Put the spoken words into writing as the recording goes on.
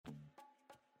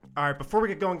All right, before we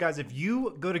get going, guys, if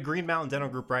you go to Green Mountain Dental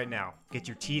Group right now, get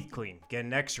your teeth clean, get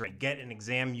an x-ray, get an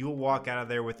exam, you'll walk out of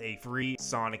there with a free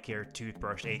Sonicare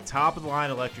toothbrush, a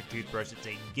top-of-the-line electric toothbrush. It's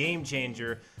a game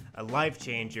changer, a life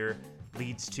changer,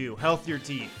 leads to healthier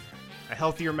teeth, a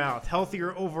healthier mouth,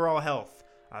 healthier overall health.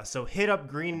 So hit up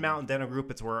Green Mountain Dental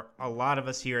Group. It's where a lot of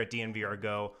us here at DNVR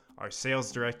go. Our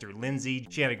sales director, Lindsay,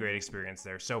 she had a great experience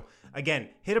there. So again,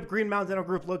 hit up Green Mountain Dental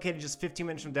Group, located just 15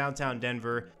 minutes from downtown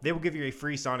Denver. They will give you a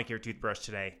free Sonicare toothbrush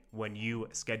today when you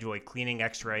schedule a cleaning,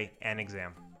 x-ray, and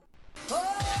exam.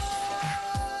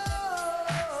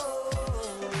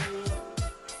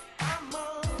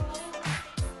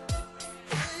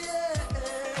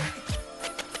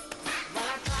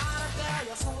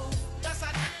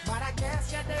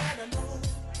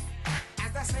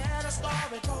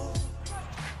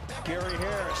 Gary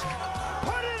Harris,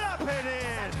 put it up and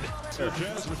in. So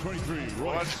Jazz with 23.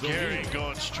 Watch Gary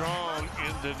going strong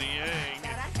into Niang.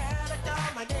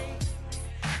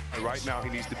 Right now, he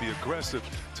needs to be aggressive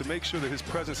to make sure that his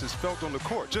presence is felt on the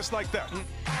court, just like that.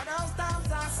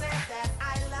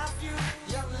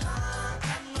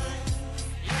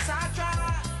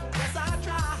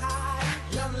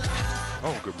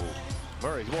 Oh, good move.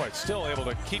 Murray, boy, still able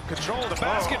to keep control of the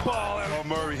basketball. Oh,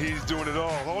 Murray, he's doing it all.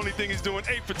 The only thing he's doing,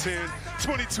 8 for 10,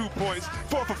 22 points,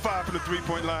 4 for 5 from the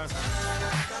three-point line.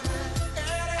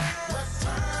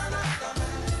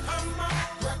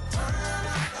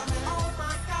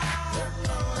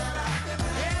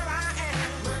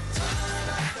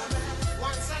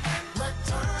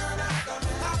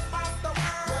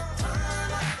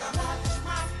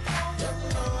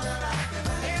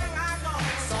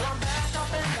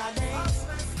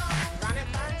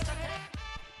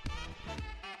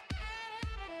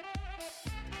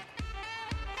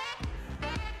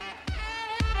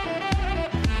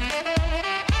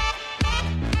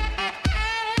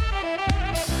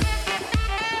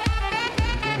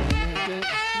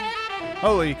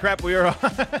 Holy crap, we are on.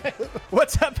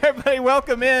 What's up, everybody?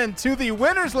 Welcome in to the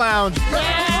Winners Lounge.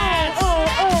 Yes!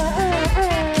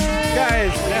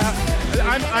 Guys, yeah,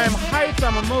 I am hyped,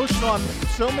 I'm emotional on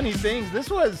so many things. I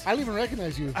don't even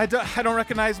recognize you. I don't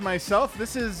recognize myself.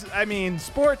 This is,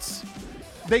 sports,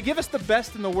 they give us the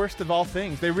best and the worst of all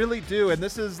things. They really do. And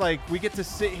this is like, we get to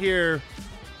sit here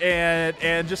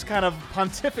and just kind of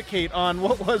pontificate on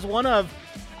what was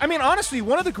honestly,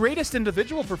 one of the greatest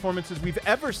individual performances we've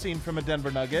ever seen from a Denver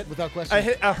Nugget. Without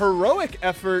question. A heroic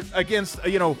effort against,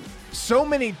 so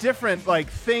many different,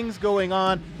 things going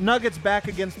on. Nuggets back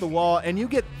against the wall, and you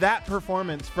get that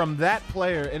performance from that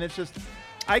player, and it's just,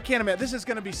 I can't imagine. This is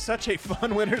going to be such a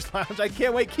fun Winners Lounge. I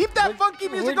can't wait. Keep that funky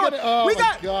music going.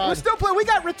 We're still playing. We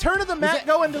got Return of the Mat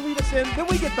going to lead us in. Then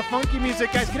we get the funky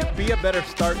music. Guys, can it be a better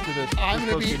start to this? I'm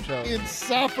going to be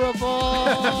insufferable.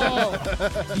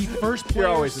 The first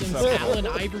player since Allen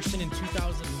Iverson in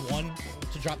 2001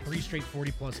 to drop 3 straight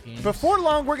 40-plus games. Before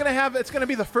long, it's going to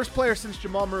be the first player since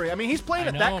Jamal Murray. I mean, he's playing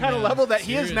at that kind of level that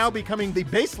he is now becoming the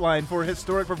baseline for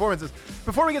historic performances.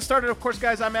 Before we get started, of course,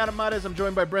 guys, I'm Adam Mattes. I'm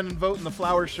joined by Brendan Vogt in the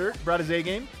Flower shirt. Brought his A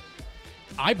game.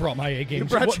 I brought my A game.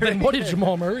 What did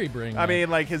Jamal Murray bring?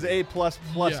 His A++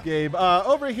 game.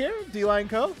 Over here, D-Line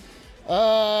Co.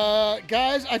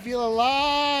 Guys, I feel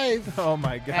alive. Oh,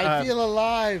 my God. I feel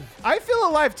alive. I feel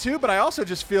alive, too, but I also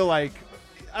just feel like,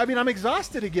 I'm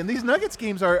exhausted again. These Nuggets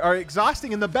games are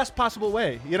exhausting in the best possible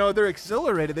way. They're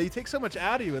exhilarated. They take so much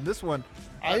out of you in this one.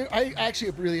 I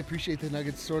actually really appreciate the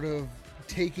Nuggets sort of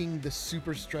taking the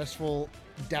super stressful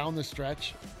down the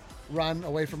stretch run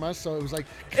away from us. So it was like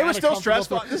it was still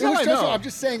stressful. It was stressful. I'm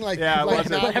just saying,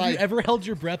 have you ever held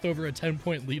your breath over a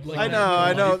 10-point lead like that?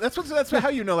 I know. That's how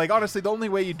you know. Honestly, the only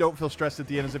way you don't feel stressed at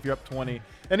the end is if you're up 20,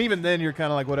 and even then you're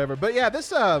kind of like whatever. But yeah,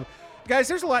 this. Guys,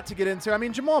 there's a lot to get into.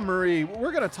 Jamal Murray,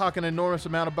 we're going to talk an enormous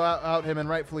amount about him, and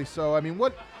rightfully so.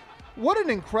 What an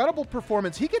incredible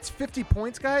performance. He gets 50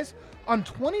 points, guys, on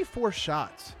 24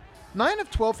 shots. 9 of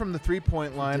 12 from the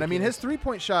three-point line. His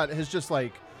three-point shot has just,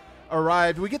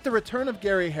 arrived. We get the return of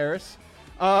Gary Harris.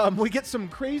 We get some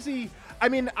crazy...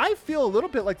 I feel a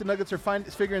little bit like the Nuggets are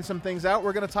figuring some things out.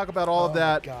 We're going to talk about all of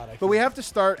that. But we have to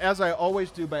start, as I always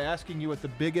do, by asking you what the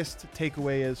biggest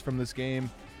takeaway is from this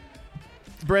game.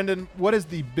 Brendan, what is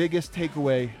the biggest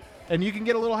takeaway? And you can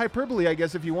get a little hyperbole, I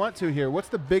guess, if you want to here. What's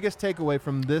the biggest takeaway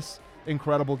from this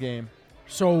incredible game?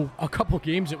 So a couple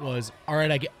games it was, all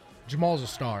right, Jamal's a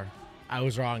star. I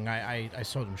was wrong. I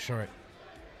sold him short.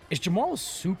 Is Jamal a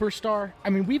superstar?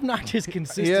 We've knocked his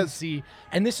consistency,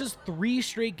 and this is 3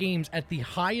 straight games at the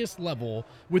highest level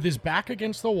with his back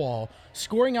against the wall,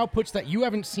 scoring outputs that you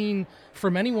haven't seen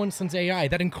from anyone since AI.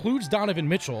 That includes Donovan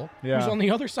Mitchell, who's on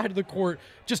the other side of the court,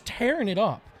 just tearing it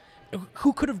up.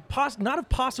 who could have not have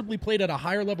possibly played at a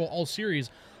higher level all series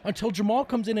until Jamal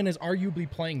comes in and is arguably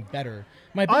playing better.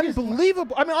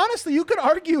 Unbelievable. I mean, honestly, you could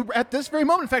argue at this very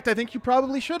moment, in fact, I think you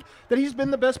probably should, that he's been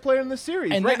the best player in the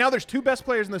series. And right now there's 2 best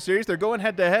players in the series. They're going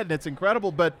head-to-head, and it's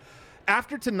incredible. But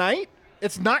after tonight,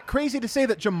 it's not crazy to say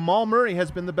that Jamal Murray has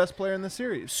been the best player in the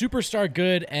series. Superstar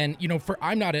good, and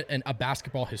I'm not a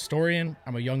basketball historian.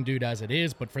 I'm a young dude as it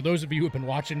is, but for those of you who have been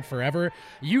watching forever,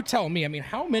 you tell me, I mean,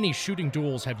 how many shooting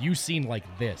duels have you seen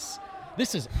like this?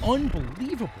 This is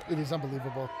unbelievable. It is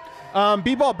unbelievable.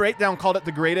 B-Ball Breakdown called it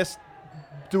the greatest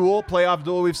playoff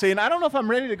duel we've seen. I don't know if I'm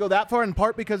ready to go that far, in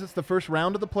part because it's the first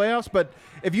round of the playoffs, but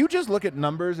if you just look at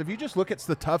numbers, if you just look at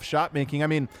the tough shot making, I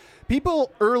mean,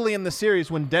 people early in the series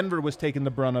when Denver was taking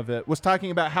the brunt of it was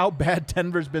talking about how bad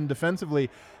Denver's been defensively,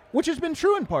 which has been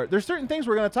true in part. There's certain things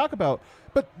we're going to talk about,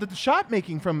 but the shot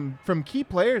making from key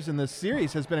players in this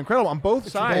series has been incredible on both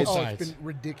sides. It's been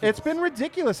ridiculous. It's been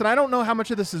ridiculous, and I don't know how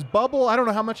much of this is bubble. I don't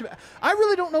know how much of it. I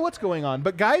really don't know what's going on,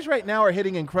 but guys right now are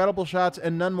hitting incredible shots,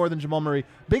 and none more than Jamal Murray.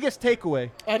 Biggest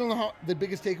takeaway? I don't know how the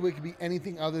biggest takeaway could be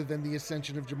anything other than the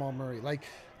ascension of Jamal Murray. Like,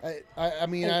 I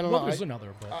mean, I don't know. There's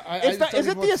another, but Is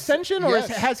it the ascension, or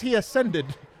has he ascended?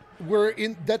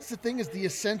 That's the thing, is the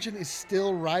ascension is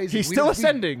still rising. He's still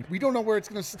ascending. We don't know where it's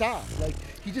going to stop. Like,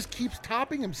 he just keeps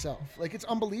topping himself. Like, it's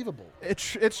unbelievable.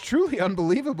 It's truly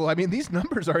unbelievable. I mean, these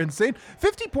numbers are insane.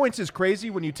 50 points is crazy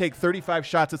when you take 35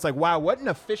 shots. It's like, wow, what an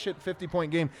efficient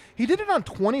 50-point game. He did it on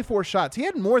 24 shots. He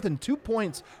had more than 2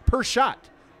 points per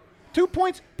shot. 2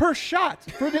 points per shot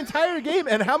for the entire game.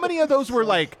 And how many of those were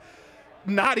like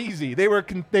not easy? They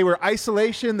were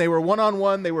isolation. They were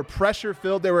one-on-one. They were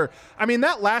pressure-filled.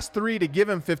 That last 3 to give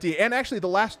him 50, and actually the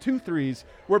last 2 threes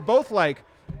were both like,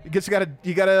 you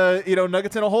gotta,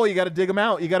 nuggets in a hole. You gotta dig them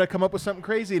out. You gotta come up with something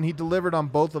crazy, and he delivered on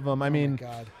both of them. I mean,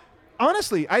 God.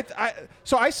 Honestly,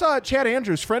 so I saw Chad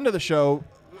Andrews, friend of the show,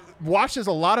 watches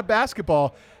a lot of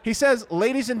basketball. He says,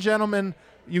 ladies and gentlemen,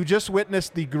 you just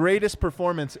witnessed the greatest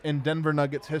performance in Denver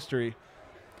Nuggets history.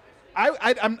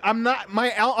 I'm not,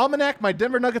 my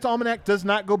Denver Nuggets almanac does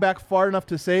not go back far enough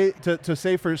to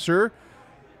say for sure.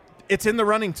 It's in the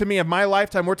running to me of my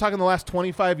lifetime. We're talking the last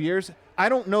 25 years. I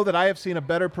don't know that I have seen a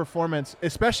better performance,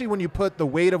 especially when you put the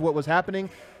weight of what was happening,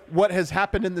 what has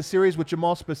happened in the series with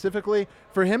Jamal specifically.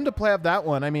 For him to play up that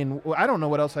one, I mean, I don't know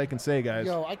what else I can say, guys.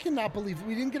 Yo, I cannot believe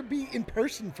we didn't get to be in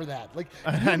person for that. Like,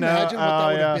 can you imagine what that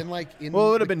would have been like? It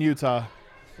would have been Utah.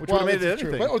 Which would have made it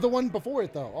anything. Or the one before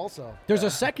it, though, also. There's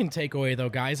a second takeaway, though,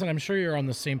 guys, and I'm sure you're on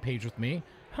the same page with me.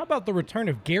 How about the return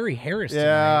of Gary Harris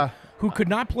tonight, who could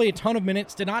not play a ton of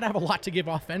minutes, did not have a lot to give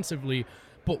offensively,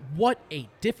 but what a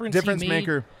difference he made.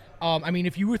 Maker.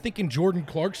 If you were thinking Jordan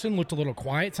Clarkson looked a little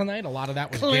quiet tonight, a lot of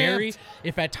that was Gary.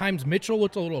 If at times Mitchell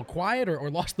looked a little quiet or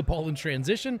lost the ball in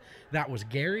transition, that was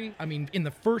Gary. I mean, in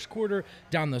the first quarter,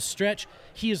 down the stretch,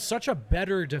 he is such a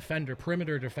better defender,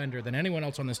 perimeter defender than anyone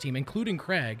else on this team, including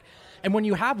Craig. And when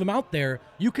you have him out there,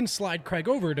 you can slide Craig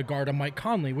over to guard a Mike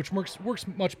Conley, which works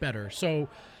much better. So,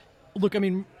 look, I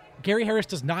mean, Gary Harris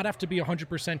does not have to be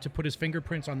 100% to put his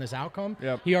fingerprints on this outcome.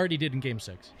 Yep. He already did in Game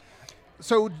 6.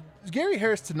 So Gary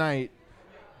Harris tonight,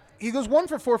 he goes 1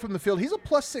 for 4 from the field. He's a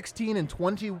plus 16 in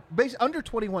under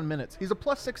 21 minutes. He's a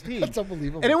plus 16. That's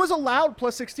unbelievable. And it was a loud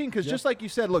plus 16 because just like you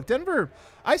said, look, Denver,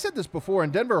 I said this before,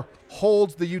 and Denver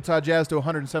holds the Utah Jazz to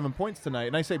 107 points tonight.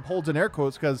 And I say holds in air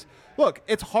quotes because, look,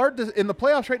 it's hard to, in the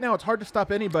playoffs right now, it's hard to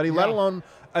stop anybody, let alone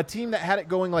a team that had it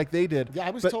going like they did. Yeah, I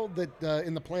was told that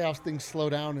in the playoffs things slow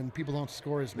down and people don't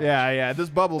score as much. Yeah. This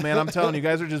bubble, man, I'm telling you,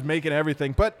 guys are just making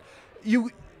everything. But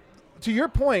to your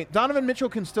point, Donovan Mitchell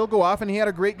can still go off, and he had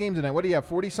a great game tonight. What do you have,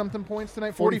 40-something points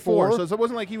tonight? 44. So it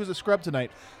wasn't like he was a scrub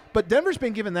tonight. But Denver's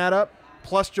been giving that up,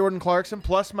 plus Jordan Clarkson,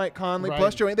 plus Mike Conley,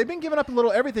 plus Joey. They've been giving up a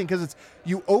little everything because it's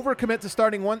you overcommit to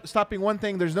stopping one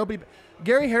thing. There's nobody.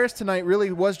 Gary Harris tonight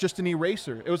really was just an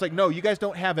eraser. It was like, no, you guys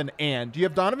don't have an and. You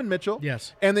have Donovan Mitchell.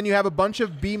 Yes. And then you have a bunch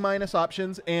of B-minus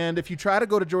options. And if you try to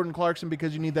go to Jordan Clarkson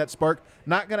because you need that spark,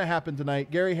 not going to happen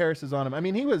tonight. Gary Harris is on him. I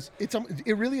mean,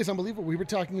 it really is unbelievable. We were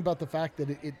talking about the fact that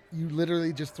you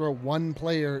literally just throw one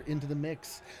player into the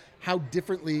mix, how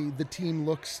differently the team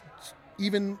looks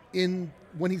even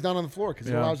when he's not on the floor, because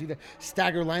it allows you to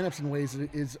stagger lineups in ways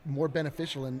that is more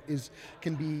beneficial and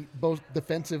can be both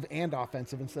defensive and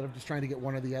offensive instead of just trying to get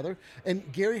one or the other.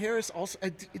 And Gary Harris also,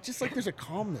 it's just like there's a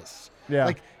calmness. Yeah.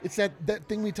 Like it's that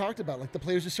thing we talked about, like the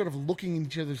players just sort of looking in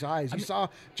each other's eyes. You saw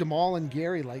Jamal and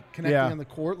Gary like connecting on the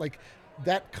court, like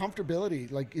that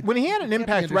comfortability. Like when he had an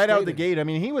impact right out of the gate, I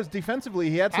mean, he was defensively,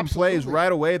 he had some plays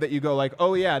right away that you go like,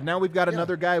 oh yeah, now we've got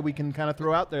another guy we can kind of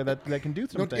throw out there that can do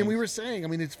some things. And we were saying, I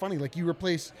mean, it's funny, like you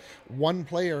replace one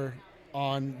player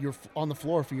on the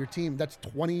floor for your team, that's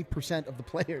 20% of the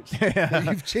players that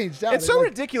you've changed out. It's so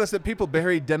ridiculous that people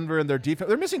bury Denver in their defense.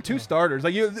 They're missing 2 starters.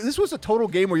 Like this was a total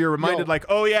game where you're reminded, like,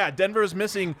 oh yeah, Denver is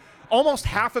missing almost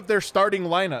half of their starting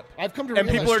lineup. I've come to and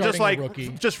realize people are just like,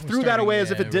 just threw that away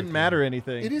as if it didn't matter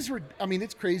anything. It is. I mean,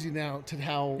 it's crazy now to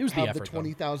how the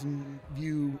 20,000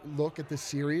 view look at this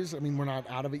series. I mean, we're not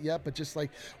out of it yet, but just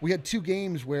like we had 2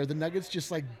 games where the Nuggets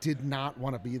just like did not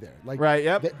want to be there. Like, right?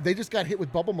 Yep. They just got hit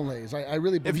with bubble malaise. I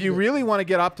really believe if you really want to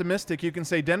get optimistic, you can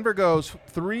say Denver goes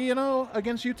 3-0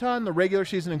 against Utah in the regular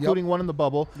season, including one in the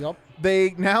bubble. Yep.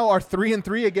 They now are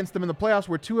 3-3 against them in the playoffs,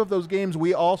 where 2 of those games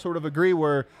we all sort of agree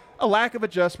were a lack of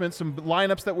adjustment, some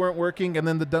lineups that weren't working, and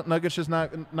then the Nuggets just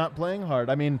not playing hard.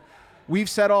 I mean, we've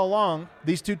said all along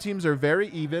these 2 teams are very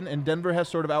even, and Denver has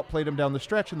sort of outplayed them down the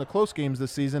stretch in the close games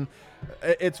this season.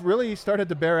 It's really started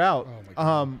to bear out.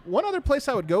 One other place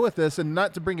I would go with this, and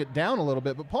not to bring it down a little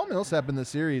bit, but Paul Millsap in this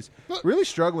series really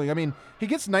struggling. I mean, he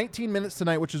gets 19 minutes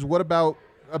tonight, which is about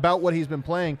what he's been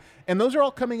playing, and those are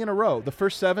all coming in a row. The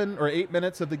first 7 or 8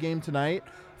 minutes of the game tonight,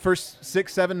 first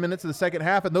 6-7 minutes of the second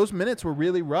half, and those minutes were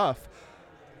really rough.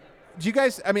 Do you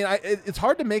guys, I mean, it's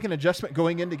hard to make an adjustment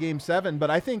going into Game 7, but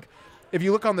I think if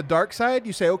you look on the dark side,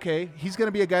 you say, okay, he's going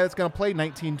to be a guy that's going to play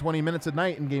 19, 20 minutes a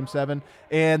night in Game 7,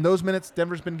 and those minutes,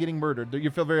 Denver's been getting murdered. You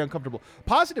feel very uncomfortable.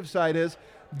 Positive side is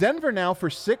Denver now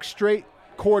for 6 straight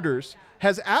quarters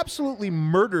has absolutely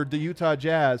murdered the Utah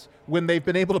Jazz when they've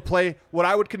been able to play what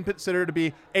I would consider to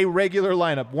be a regular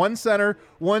lineup. 1 center,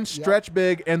 1 stretch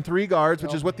big, and 3 guards,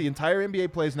 which is what the entire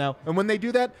NBA plays now. And when they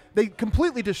do that, they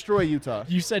completely destroy Utah.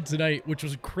 You said tonight, which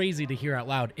was crazy to hear out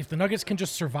loud, if the Nuggets can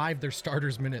just survive their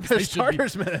starters' minutes. Their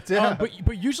starters' minutes, yeah.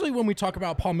 But usually when we talk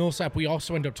about Paul Millsap, we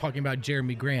also end up talking about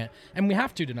Jeremy Grant. And we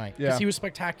have to tonight because he was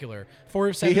spectacular. 4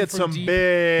 of 7 he hit from some deep,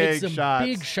 big hit some shots.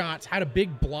 big shots, had a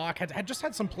big block, had just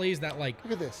had some plays that, like,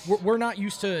 look at this. We're not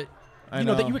used to,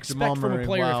 that you expect Jamal from Murray, a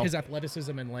player wow. of his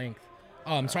athleticism and length.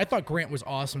 So I thought Grant was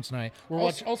awesome tonight.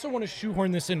 Also want to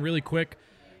shoehorn this in really quick.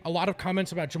 A lot of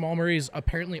comments about Jamal Murray's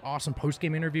apparently awesome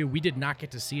post-game interview. We did not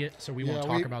get to see it, so we won't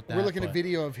talk about that. We're looking at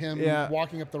video of him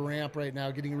walking up the ramp right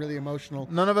now, getting really emotional.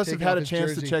 None of us have had a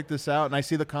chance to check this out, and I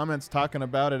see the comments talking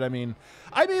about it. I mean,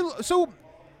 so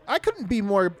I couldn't be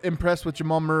more impressed with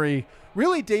Jamal Murray,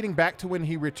 really dating back to when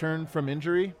he returned from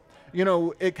injury. You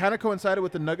know, it kind of coincided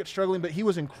with the Nuggets struggling, but he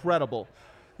was incredible.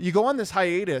 You go on this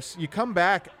hiatus, you come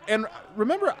back, and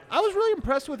remember, I was really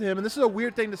impressed with him, and this is a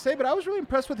weird thing to say, but I was really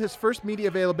impressed with his first media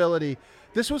availability.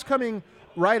 This was coming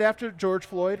right after George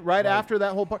Floyd, right after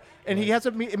that whole part, and he has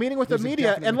a meeting with the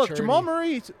media. And look, Jamal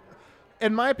Murray,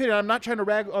 in my opinion, I'm not trying to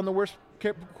rag on the worst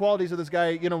qualities of this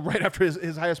guy, you know, right after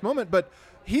his highest moment, but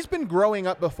he's been growing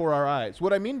up before our eyes.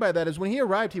 What I mean by that is when he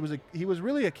arrived, he was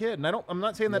really a kid, and I'm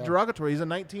not saying that derogatory. He's a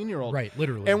 19-year-old, right?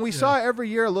 Literally, and we saw every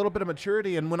year a little bit of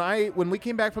maturity. And when we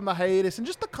came back from the hiatus, and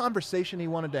just the conversation he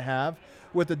wanted to have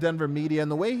with the Denver media,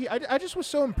 and the way I just was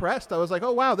so impressed. I was like,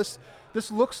 oh wow, this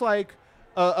looks like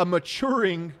a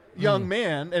maturing young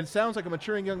man, and sounds like a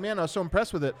maturing young man. I was so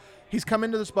impressed with it. He's come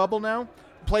into this bubble now,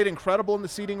 played incredible in the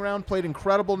seeding round, played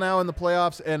incredible now in the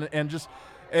playoffs,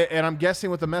 and I'm guessing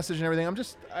with the message and everything,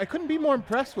 I couldn't be more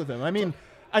impressed with him. I mean,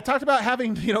 I talked about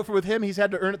having, with him, he's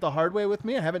had to earn it the hard way with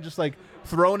me. I haven't just like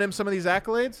thrown him some of these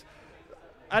accolades.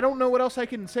 I don't know what else I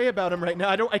can say about him right now.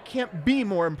 I can't be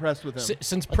more impressed with him.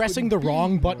 Since pressing the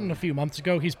wrong button a few months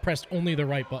ago, he's pressed only the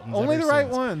right buttons. Only the right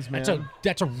ones, man.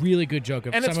 That's a really good joke.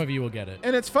 Some of you will get it.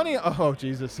 And it's funny. Oh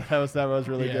Jesus, that was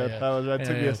really good. Yeah. That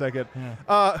took me a second.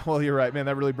 Yeah. Well, you're right, man.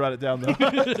 That really brought it down,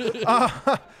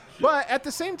 though. But at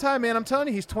the same time, man, I'm telling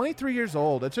you, he's 23 years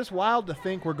old. It's just wild to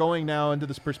think we're going now into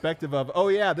this perspective of, oh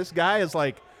yeah, this guy is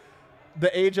like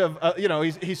the age of,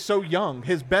 he's so young.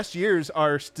 His best years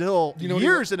are still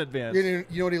years in advance. You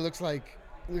know what he looks like?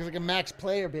 He looks like a max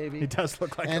player, baby. He does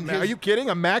look like a max. Are you kidding?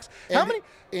 A max? How many?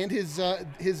 And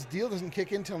his deal doesn't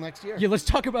kick in until next year. Yeah, let's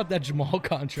talk about that Jamal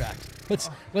contract.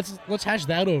 Let's hash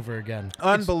that over again.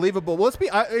 Unbelievable. Well,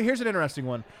 here's an interesting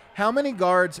one. How many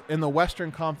guards in the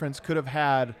Western Conference could have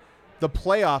had the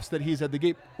playoffs that he's had? The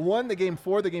game 1, the game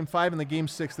 4, the game 5, and the game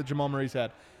 6 that Jamal Murray's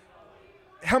had.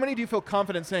 How many do you feel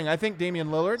confident saying? I think Damian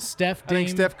Lillard. I think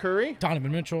Steph Curry.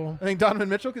 Donovan Mitchell. I think Donovan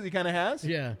Mitchell because he kind of has.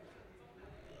 Yeah.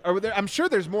 I'm sure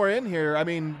there's more in here. I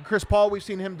mean, Chris Paul, we've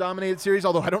seen him dominate series,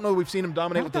 although I don't know we've seen him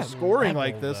dominate with the scoring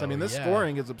like this. Though, I mean, this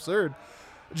scoring is absurd.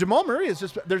 Jamal Murray is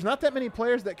just – there's not that many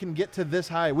players that can get to this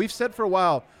high. We've said for a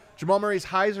while Jamal Murray's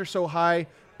highs are so high,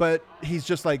 but he's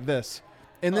just like this.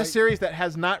 In this series, that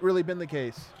has not really been the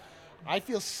case. I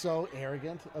feel so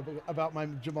arrogant about my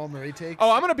Jamal Murray take.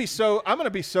 Oh, I'm gonna be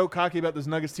so cocky about this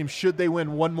Nuggets team should they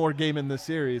win one more game in this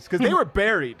series because they were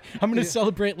buried. I'm gonna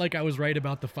celebrate like I was right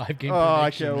about the 5-game. Oh,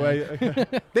 prediction, I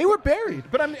can't wait. They were buried,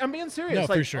 but I'm being serious. No,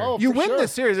 like, for sure. Oh, you for win sure.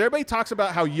 this series. Everybody talks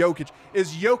about how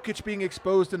Jokic being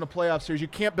exposed in the playoff series. You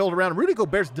can't build around. Rudy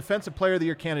Gobert's Defensive Player of the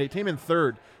Year candidate. Team in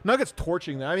third. Nuggets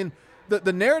torching them. I mean,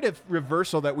 the narrative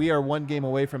reversal that we are one game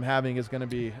away from having is going to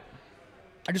be.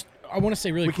 I want to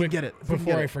say really quick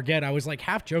before I forget, I was like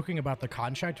half joking about the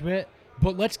contract bit,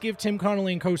 but let's give Tim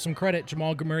Connolly and co some credit.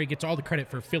 Jamal Murray gets all the credit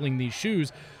for filling these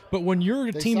shoes. But when you're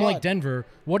a team like Denver,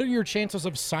 what are your chances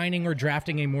of signing or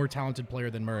drafting a more talented player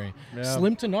than Murray? Yeah.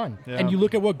 Slim to none. Yeah. And you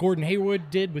look at what Gordon Hayward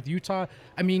did with Utah.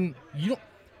 I mean,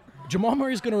 Jamal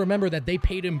Murray's going to remember that they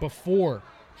paid him before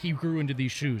he grew into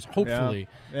these shoes, hopefully.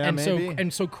 Yeah, and maybe.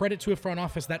 so credit to a front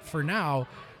office that for now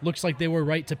looks like they were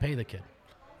right to pay the kid.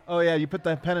 Oh yeah, you put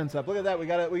the pennants up. Look at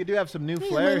that. We do have some new Yeah,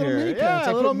 flair little here. mini pennants.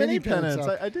 I little put mini mini pennants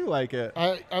pennants. I do like it.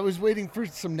 I was waiting for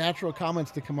some natural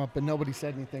comments to come up, but nobody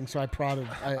said anything, so I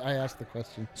asked the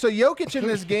question. So Jokic in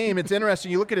this game, it's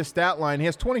interesting. You look at his stat line. He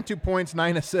has 22 points,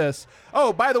 9 assists.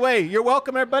 Oh, by the way, you're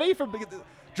welcome, everybody, for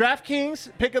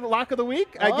DraftKings pick of the lock of the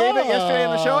week. I gave it yesterday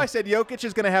on the show. I said Jokic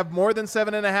is going to have more than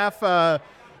 7.5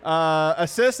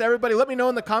 assists. Everybody, let me know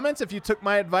in the comments if you took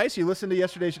my advice. You listened to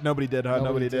yesterday's. Nobody did, huh?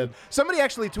 Nobody did. Somebody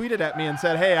actually tweeted at me and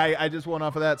said, hey, I just went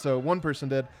off of that. So one person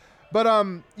did. But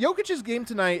Jokic's game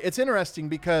tonight, it's interesting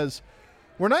because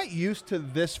we're not used to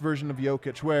this version of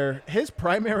Jokic where his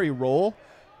primary role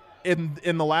in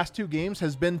the last two games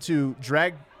has been to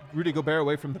drag Rudy Gobert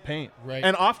away from the paint. Right.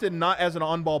 And often not as an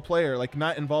on-ball player, like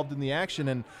not involved in the action.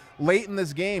 And late in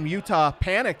this game, Utah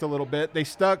panicked a little bit. They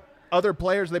stuck other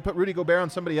players. They put Rudy Gobert on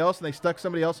somebody else, and they stuck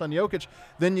somebody else on Jokic.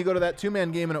 Then you go to that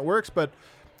two-man game, and it works. But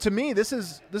to me, this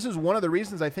is one of the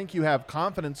reasons I think you have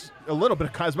confidence, a little bit,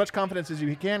 as much confidence as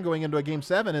you can going into a Game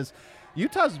 7, is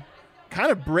Utah's kind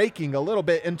of breaking a little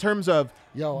bit in terms of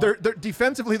they're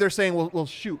defensively. They're saying, well,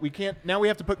 shoot, we can't. Now we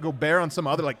have to put Gobert on some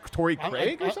other like Torrey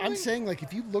Craig or something. I'm saying, like,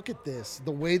 if you look at this,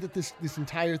 the way that this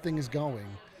entire thing is going,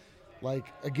 like,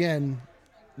 again,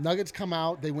 Nuggets come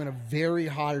out. They win a very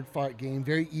hard-fought game,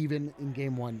 very even in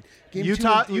Game 1.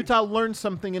 Utah learned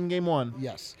something in Game 1.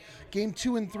 Yes. Game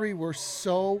 2 and 3 were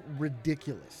so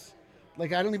ridiculous.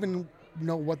 Like, I don't even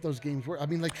know what those games were. I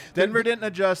mean, like, Denver didn't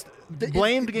adjust.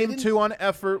 Blamed Game 2 on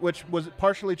effort, which was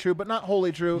partially true, but not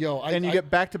wholly true. And you get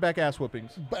back-to-back ass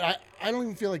whoopings. But I don't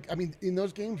even feel like, I mean, in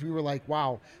those games, we were like,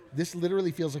 wow, this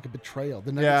literally feels like a betrayal.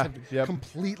 The Nuggets have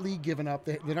completely given up.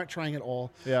 They're not trying at all.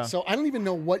 Yeah. So I don't even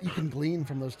know what you can glean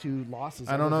from those two losses.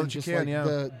 I don't know that you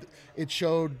can, it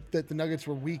showed that the Nuggets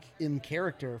were weak in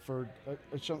character for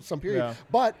some period. Yeah.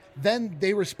 But then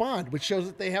they respond, which shows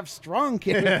that they have strong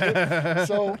character.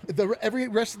 So every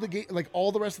rest of the game, like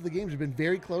all the rest of the games have been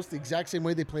very close, the exact same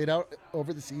way they played out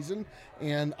over the season.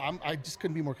 And I just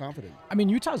couldn't be more confident. I mean,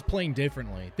 Utah's playing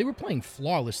differently. They were playing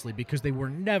flawlessly because they were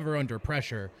never under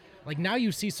pressure. Like, now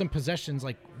you see some possessions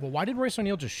like, well, why did Royce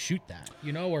O'Neal just shoot that?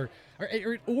 You know,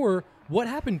 or what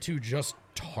happened to just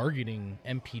targeting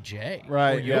MPJ or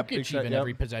Jokic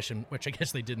every possession, which I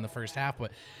guess they did in the first half,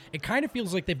 but it kind of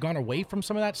feels like they've gone away from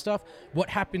some of that stuff. What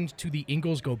happened to the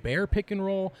Ingles-Gobert pick and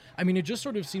roll? I mean, it just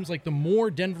sort of seems like the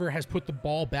more Denver has put the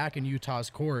ball back in Utah's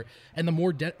court and the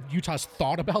more Utah's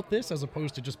thought about this as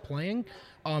opposed to just playing,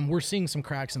 we're seeing some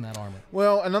cracks in that armor.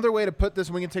 Well, another way to put this,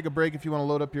 and we can take a break if you want to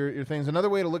load up your things. Another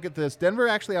way to look at this, Denver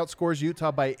actually outscores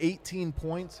Utah by 18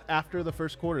 points after the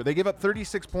first quarter. They give up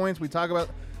 36 points. We talk about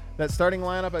that starting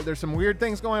lineup. There's some weird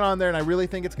things going on there, and I really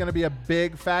think it's going to be a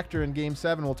big factor in Game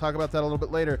 7. We'll talk about that a little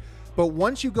bit later. But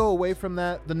once you go away from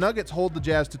that, the Nuggets hold the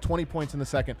Jazz to 20 points in the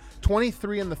second,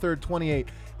 23 in the third, 28.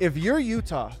 If you're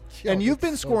Utah and you've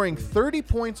been scoring 30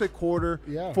 points a quarter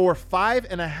for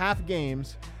 5.5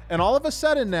 games, and all of a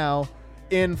sudden now,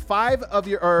 in 5 of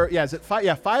your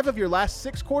last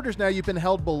 6 quarters now, you've been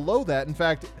held below that. In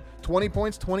fact, 20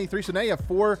 points, 23. So now you have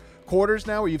 4 quarters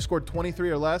now where you've scored 23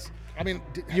 or less. I mean,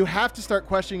 you have to start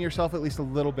questioning yourself at least a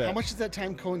little bit. How much does that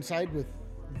time coincide with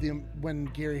when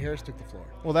Gary Harris took the floor?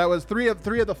 Well, that was three of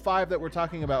the 5 that we're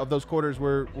talking about of those quarters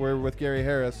were with Gary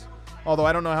Harris. Although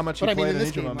I don't know how much he played in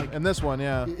each of them. Like, in this one,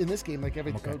 yeah. In this game, like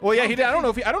every. Okay. Well, yeah, he did. I don't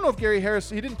know if Gary Harris.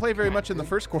 He didn't play very much in the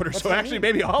first quarter. So actually,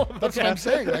 maybe all of them. That's what I'm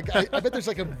saying. Like I bet there's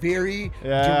like a very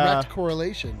direct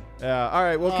correlation. Yeah. All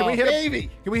right. Well, can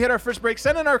we hit our first break?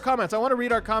 Send in our comments. I want to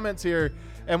read our comments here,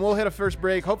 and we'll hit a first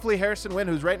break. Hopefully, Harrison Wind,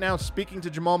 who's right now speaking to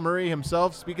Jamal Murray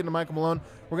himself, speaking to Michael Malone.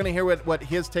 We're gonna hear what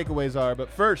his takeaways are. But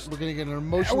first, we're gonna get an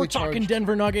emotionally. We're talking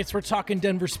Denver Nuggets. We're talking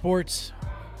Denver sports.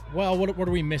 Well, what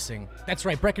are we missing? That's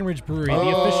right, Breckenridge Brewery,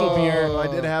 the official beer I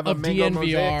did have a of mango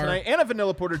mosaic DNVR. tonight and a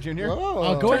vanilla porter junior.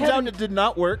 Go Turns ahead out and, it did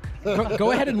not work.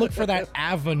 go ahead and look for that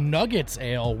Ava Nuggets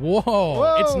ale.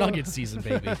 Whoa. It's Nuggets season,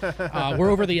 baby. We're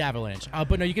over the Avalanche.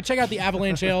 But no, you can check out the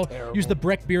Avalanche ale, use the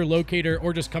Breck beer locator,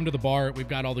 or just come to the bar. We've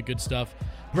got all the good stuff.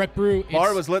 Breck Brew.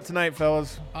 Bar was lit tonight,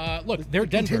 fellas. Look, they're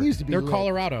Denver. continues to be They're lit.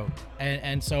 Colorado.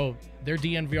 And so they're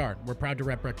DNVR. We're proud to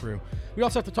rep Breck Brew. We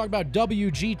also have to talk about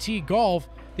WGT Golf,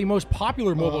 the most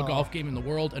popular mobile golf game in the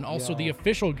world, and also the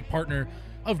official partner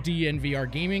of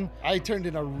DNVR Gaming. I turned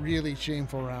in a really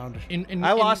shameful round.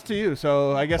 I lost to you,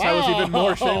 so I guess I was even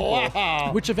more shameful.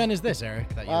 Wow. Which event is this,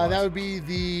 Eric? That you lost? That would be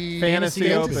the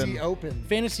Fantasy Open.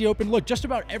 Fantasy Open. Look, just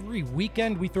about every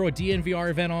weekend we throw a DNVR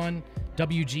event on.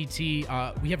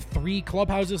 WGT. We have 3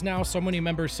 clubhouses now. So many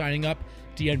members signing up.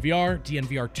 DNVR,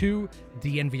 DNVR2,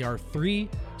 DNVR3.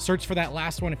 Search for that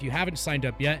last one if you haven't signed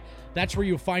up yet. That's where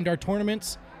you'll find our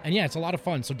tournaments. And yeah, it's a lot of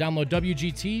fun. So download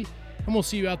WGT, and we'll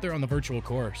see you out there on the virtual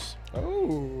course.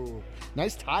 Oh,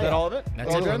 nice tie. Is that all of it?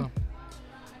 That's all it. good?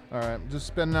 All right, just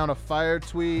spinning out a fire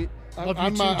tweet. Love you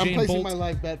I'm too, Jane placing Bolt. my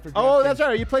live bet for. Oh, DraftKings. that's right.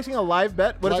 Are you placing a live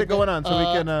bet? What is Live it going bet. on? So we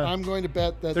can. I'm going to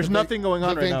bet that there's nothing going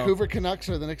on the right now. Vancouver Canucks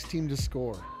are the next team to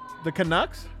score. The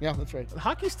Canucks? Yeah, that's right.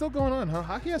 Hockey's still going on, huh?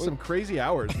 Hockey has some crazy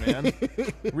hours, man.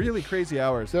 Really crazy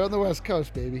hours. They're on the West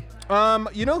Coast, baby.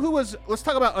 You know who was? Let's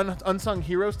talk about unsung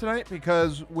heroes tonight,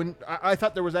 because when I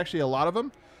thought there was actually a lot of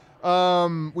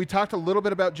them. We talked a little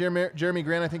bit about Jeremy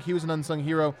Grant. I think he was an unsung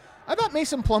hero. I thought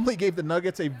Mason Plumlee gave the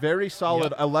Nuggets a very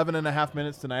solid 11 and a half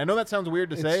minutes tonight. I know that sounds weird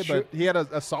to say, true. but he had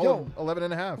a solid 11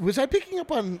 and a half. Was I picking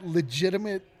up on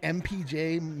legitimate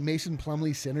MPJ Mason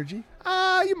Plumlee synergy?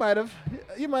 You might have.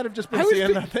 You might have just been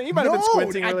seeing that thing. You might have been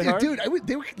squinting really hard. Dude,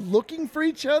 they were looking for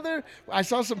each other. I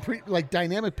saw some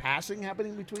dynamic passing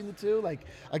happening between the two, like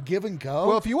a give and go.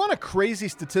 Well, if you want a crazy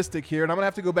statistic here, and I'm going to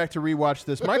have to go back to rewatch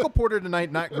this. Michael Porter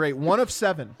tonight, not great. 1 of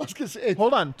 7. I was gonna say,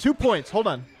 Hold on. 2 points.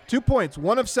 2 points.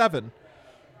 1 of 7.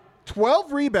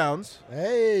 12 rebounds.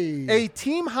 hey, A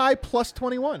team high plus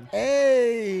 21.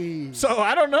 hey. So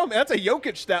I don't know, man. That's a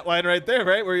Jokic stat line right there,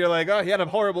 right? Where you're like, oh, he had a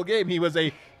horrible game. He was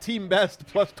a team best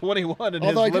plus 21 in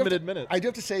his limited minutes. I do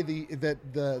have to say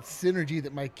that the synergy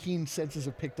that my keen senses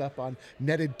have picked up on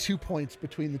netted 2 points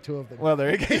between the two of them. Well,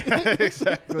 there you go.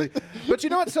 Exactly. But you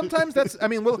know what? Sometimes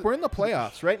look, we're in the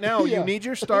playoffs right now. Yeah. You need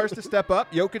your stars to step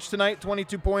up. Jokic tonight,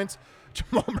 22 points.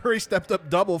 Jamal Murray stepped up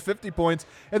double, 50 points.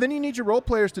 And then you need your role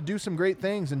players to do some great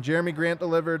things. And Jeremy Grant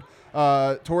delivered.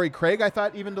 Torrey Craig, I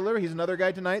thought, even delivered. He's another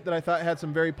guy tonight that I thought had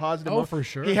some very positive. Oh, for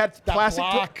sure. He had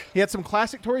he had some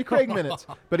classic Torrey Craig minutes,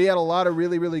 but he had a lot of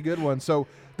really, really good ones. So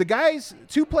the guys,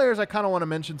 2 players I kind of want to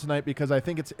mention tonight because I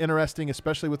think it's interesting,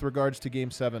 especially with regards to Game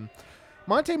 7.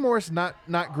 Monte Morris, not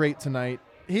great tonight.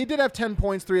 He did have 10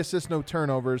 points, 3 assists, no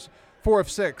turnovers, 4 of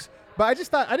 6. But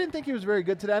I didn't think he was very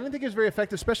good today. I didn't think he was very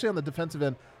effective, especially on the defensive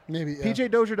end. Maybe yeah.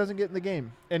 PJ Dozier doesn't get in the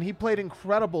game, and he played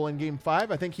incredible in Game 5.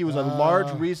 I think he was a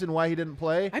large reason why he didn't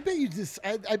play. I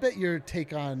bet your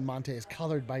take on Monte is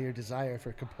colored by your desire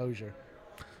for composure.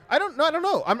 I don't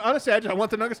know. Honestly, I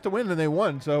want the Nuggets to win, and they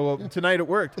won. So tonight it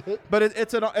worked. But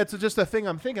it's just a thing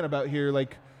I'm thinking about here.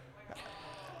 Like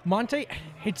Monte,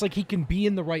 it's like he can be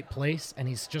in the right place, and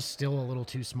he's just still a little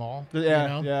too small.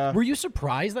 Yeah, yeah. Were you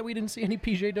surprised that we didn't see any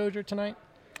PJ Dozier tonight?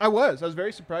 I was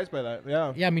very surprised by that.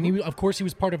 Yeah. Yeah, I mean, of course he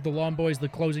was part of the Lawn Boys, the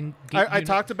closing. I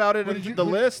talked about it in the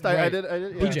list. Right. I did.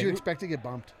 Who did you expect to get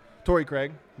bumped? Torrey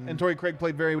Craig, and Torrey Craig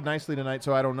played very nicely tonight.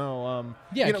 So I don't know.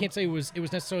 I can't say it was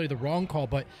necessarily the wrong call,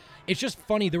 but it's just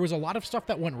funny. There was a lot of stuff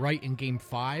that went right in Game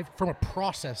 5 from a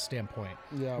process standpoint.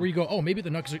 Yeah. Where you go, oh, maybe the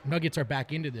Nuggets are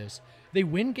back into this. They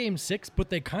win Game 6, but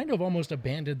they kind of almost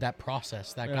abandoned that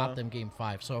process that got them Game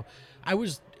 5. So I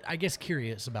was, I guess,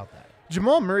 curious about that.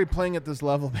 Jamal Murray playing at this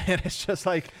level, man, it's just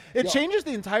like it changes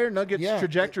the entire Nuggets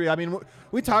trajectory. I mean,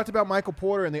 we talked about Michael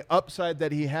Porter and the upside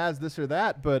that he has, this or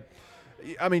that, but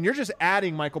I mean, you're just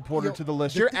adding Michael Porter to the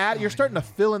list. You're starting to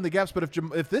fill in the gaps. But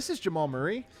if this is Jamal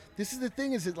Murray, this is the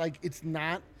thing: is that it's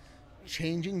not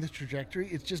changing the trajectory;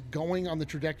 it's just going on the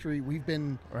trajectory we've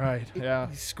been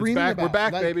screaming about. We're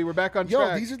back, baby. We're back on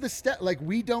track. These are the steps. Like,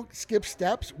 we don't skip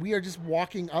steps; we are just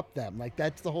walking up them. Like,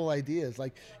 that's the whole idea. Is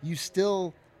like you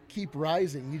still keep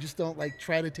rising. You just don't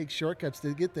try to take shortcuts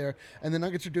to get there. And the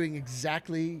Nuggets are doing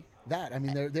exactly that. I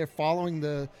mean, they're following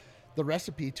the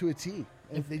recipe to a T.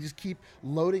 If they just keep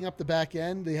loading up the back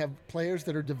end, they have players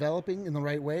that are developing in the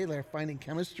right way. They're finding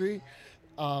chemistry.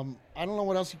 I don't know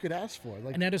what else you could ask for.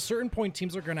 Like, and at a certain point,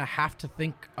 teams are going to have to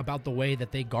think about the way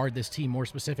that they guard this team, more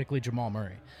specifically Jamal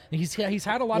Murray. And he's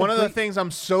had a lot. One of the things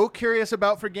I'm so curious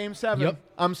about for Game 7. Yep.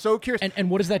 I'm so curious. And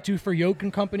what does that do for Yoke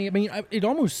and company? I mean, it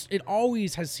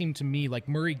always has seemed to me like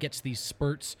Murray gets these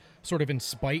spurts sort of in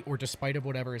spite or despite of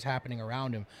whatever is happening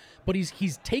around him. But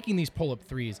he's taking these pull-up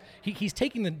threes. He's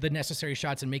taking the necessary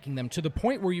shots and making them to the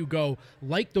point where you go,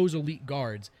 like those elite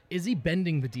guards, is he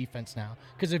bending the defense now?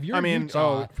 Because if you're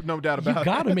Utah, no doubt about it. You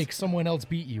got to make someone else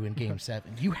beat you in Game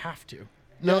 7. You have to.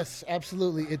 Yes,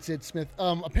 absolutely. It's Smith.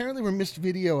 Apparently, we missed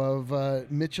video of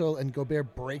Mitchell and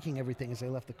Gobert breaking everything as they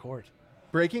left the court.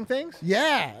 Breaking things?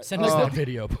 Yeah. Send us that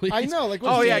video, please. I know. Like,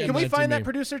 can we find that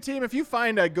producer team? If you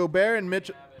find Gobert and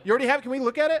Mitchell, you already have. Can we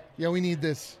look at it? Yeah, we need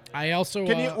this. I also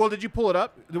can you? Well, did you pull it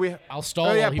up? Do we? I'll stall.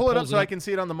 Oh yeah, pull it up so I can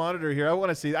see it on the monitor here. I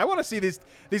want to see these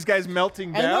guys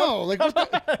melting down. I know. Like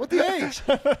what the age?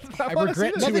 I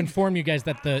regret to inform you guys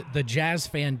that the Jazz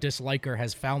fan disliker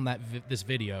has found this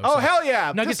video. Oh hell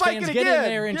yeah! Nuggets just like fans, it get again. in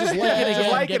there and just like it again.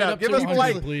 Just like it up. Give us a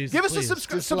like. Please, give us a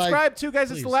subscribe too, guys.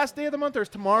 It's the last day of the month, or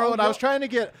it's tomorrow, and I was trying to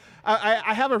get.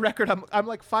 I have a record. I'm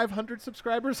like 500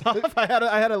 subscribers off. I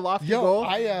had a lofty goal.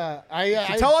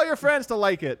 Tell all your friends to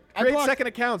like it. Create second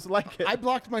accounts. Like it. I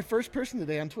blocked my first person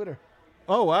today on Twitter.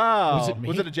 Oh wow! Was it me?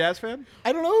 Was it a Jazz fan?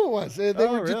 I don't know who it was. They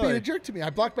were just really? being a jerk to me.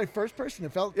 I blocked my first person.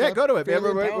 It felt go to it. Man.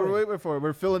 fairly We're empowering. waiting for it.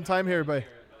 We're filling time here, buddy.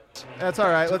 That's all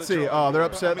right. Let's see. Oh, they're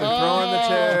upset. They're throwing the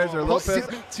chairs. They're a little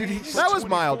pissed. That was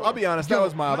mild. I'll be honest. That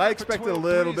was mild. I expected a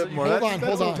little bit more.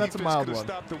 Hold on. That's a mild one.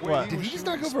 What? Did he just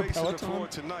knock over a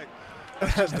Peloton?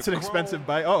 That's an expensive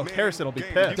buy. Oh, Harrison will be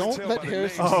pissed. Don't let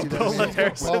Harrison see this. Don't let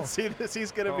Harrison see this.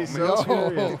 He's going to be so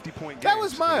furious. That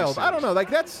was mild. I don't know. Like,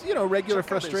 that's, regular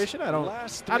frustration.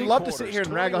 I'd love to sit here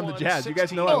and rag on the Jazz. You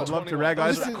guys know I would love to rag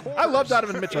on. I love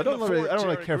Donovan Mitchell. I don't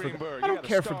really care for Gobert. I don't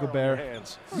care for Gobert.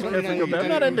 I'm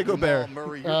not into Gobert.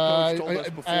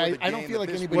 I don't feel like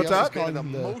anybody else is calling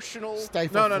him the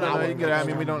stifle.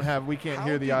 No. We can't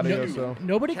hear the audio, so.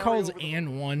 Nobody calls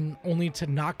and one only to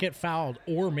not get fouled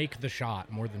or make the shot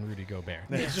more than Rudy Gobert.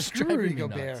 It's just Screw Rudy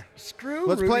Gobert.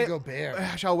 Screw Rudy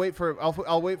Gobert. I'll wait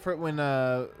for it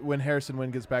when Harrison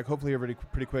Wynn gets back. Hopefully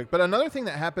pretty quick. But another thing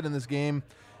that happened in this game,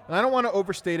 and I don't want to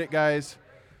overstate it, guys.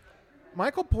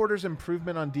 Michael Porter's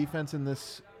improvement on defense in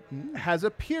this has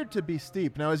appeared to be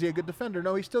steep. Now, is he a good defender?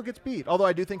 No, he still gets beat. Although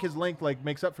I do think his length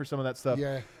makes up for some of that stuff.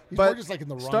 Yeah, he's but more just in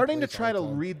the wrong starting to place try to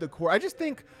read the court. I just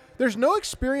think there's no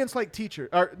experience like teacher.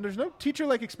 Or there's no teacher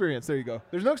like experience. There you go.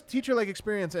 There's no teacher like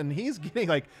experience, and he's getting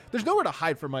there's nowhere to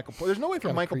hide from Michael Porter. There's no way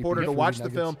for Michael Porter to watch the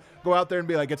film, go out there and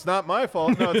be like, it's not my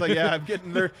fault. No, it's like, yeah, I'm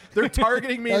getting. They're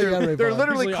targeting me. They're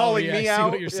literally calling me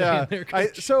out. I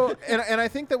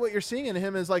think that what you're seeing in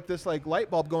him is this light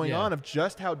bulb going on of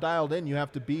just how dialed in you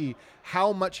have to be,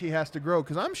 how much he has to grow.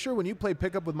 Because I'm sure when you play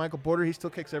pickup with Michael Porter, he still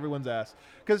kicks everyone's ass.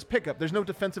 Because pickup, there's no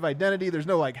defensive identity, there's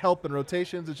no help and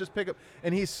rotations. It's just pickup,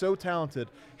 and he's so talented.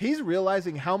 He's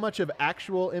realizing how much of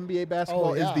actual NBA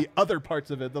basketball is the other parts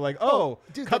of it. They're like,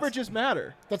 dude, coverages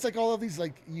matter. That's like all of these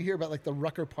you hear about the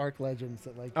Rucker Park legends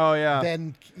that then are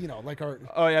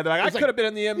they're I could have been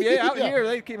in the NBA out here.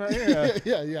 They came out here.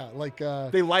 Yeah.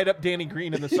 They light up Danny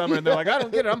Green in the summer, and they're like, I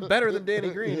don't get it. I'm better than Danny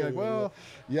Green. You're like, well,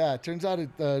 yeah. It turns out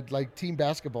team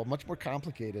basketball much more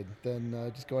complicated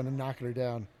than just going and knocking her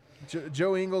down.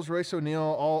 Joe Ingles, Royce O'Neal,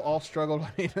 all struggled.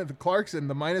 I mean, the Clarkson,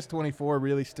 the minus 24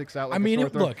 really sticks out.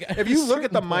 Look, if you look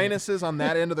at the minuses on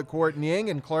that end of the court, Niang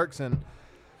and Clarkson.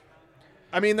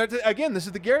 I mean, again, this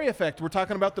is the Gary effect. We're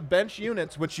talking about the bench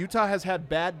units, which Utah has had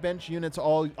bad bench units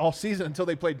all season until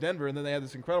they played Denver, and then they had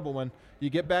this incredible one. You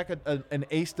get back an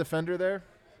ace defender there.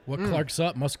 What Clark's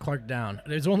up must Clark down.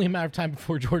 There's only a matter of time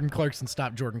before Jordan Clarkson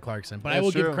stopped Jordan Clarkson. But I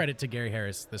will give credit to Gary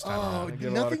Harris this time around.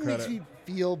 Nothing makes me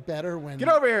feel better when get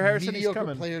over here, Harrison.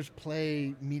 mediocre players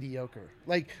play mediocre.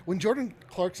 When Jordan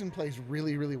Clarkson plays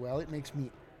really, really well, it makes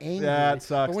me angry. That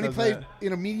sucks. But when he plays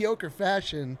in a mediocre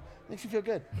fashion, makes you feel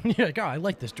good. I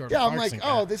like this Jordan Clarkson.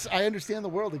 Yeah, I'm I understand the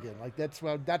world again. That's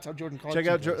how Jordan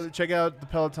Clarkson check out the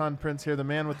Peloton Prince here, the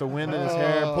man with the wind in his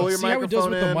hair. Pull your microphone how he does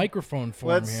with in. the microphone for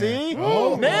Let's him see.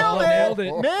 Oh, nailed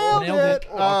it.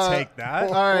 I'll take that.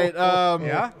 All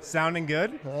right. Sounding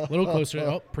good. A little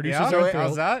closer. Producers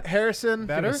how's that? Harrison,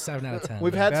 better. 7 out of 10.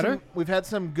 We've had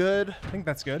some good. I think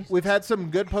that's good. We've had some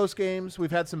good post games.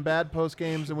 We've had some bad post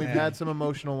games, and we've had some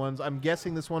emotional ones. I'm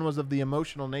guessing this one was of the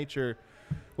emotional nature.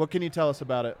 What can you tell us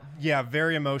about it? Yeah,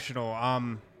 very emotional. I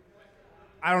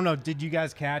don't know. Did you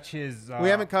guys catch his we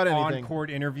haven't caught anything. on-court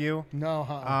interview?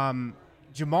 No.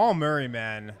 Jamal Murray,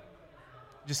 man,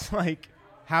 just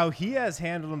how he has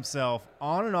handled himself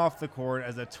on and off the court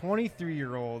as a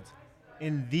 23-year-old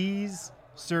in these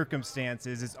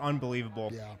circumstances is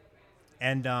unbelievable. Yeah.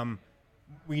 And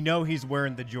we know he's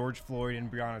wearing the George Floyd and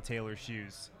Breonna Taylor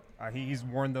shoes. He's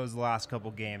worn those the last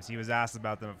couple games. He was asked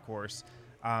about them, of course.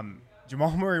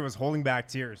 Jamal Murray was holding back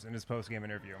tears in his post-game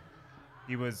interview.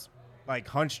 He was like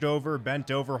hunched over,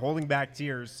 bent over, holding back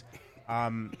tears,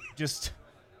 just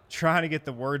trying to get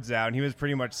the words out. And he was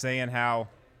pretty much saying how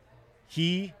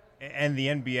he and the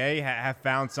NBA have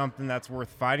found something that's worth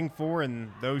fighting for,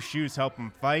 and those shoes help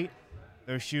him fight.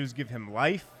 Those shoes give him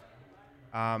life.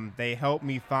 They help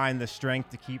me find the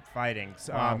strength to keep fighting.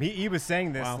 So, he was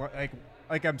saying this,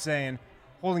 like I'm saying,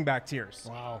 holding back tears.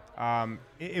 Wow.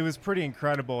 It was pretty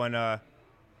incredible. And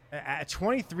at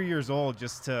 23 years old,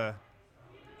 just to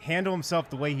handle himself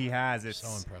the way he has, it's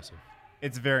so impressive.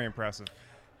 It's very impressive.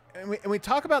 And we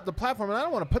talk about the platform, and I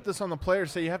don't want to put this on the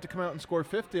players, say you have to come out and score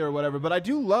 50 or whatever, but I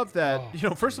do love that,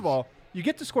 first of all, you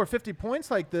get to score 50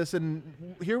 points like this, and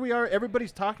here we are,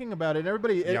 everybody's talking about it,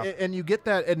 and you get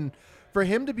that, and for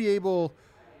him to be able,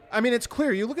 I mean, it's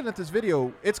clear, you're looking at this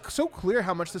video, it's so clear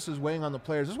how much this is weighing on the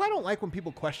players. That's why I don't like when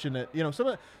people question it.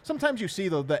 Sometimes you see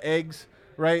the eggs,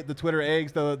 right, the Twitter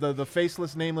eggs, the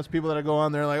faceless, nameless people that go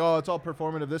on there like, oh, it's all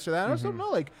performative, this or that. I just don't know,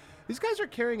 like, these guys are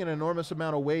carrying an enormous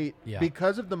amount of weight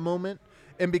because of the moment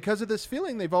and because of this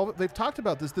feeling. They've talked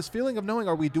about this feeling of knowing,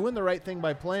 are we doing the right thing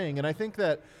by playing? And I think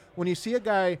that when you see a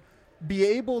guy be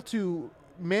able to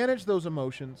manage those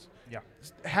emotions,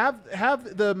 have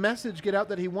the message get out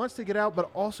that he wants to get out, but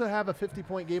also have a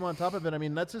 50-point game on top of it. I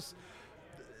mean, that's just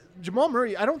Jamal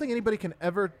Murray. I don't think anybody can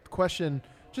ever question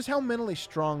just how mentally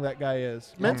strong that guy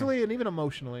is, mentally and even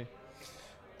emotionally.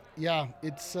 Yeah,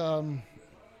 it's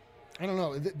I don't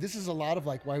know. This is a lot of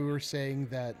like why we were saying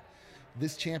that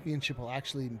this championship will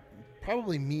actually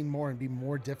probably mean more and be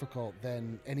more difficult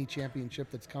than any championship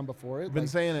that's come before it. Been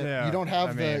saying it. Yeah. You don't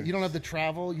have the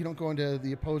travel. You don't go into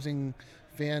the opposing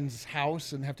fan's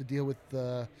house and have to deal with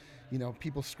the,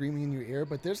 people screaming in your ear.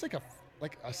 But there's like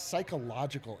a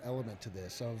psychological element to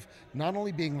this of not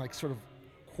only being like sort of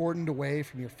cordoned away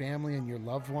from your family and your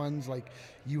loved ones. Like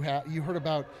you heard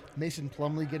about Mason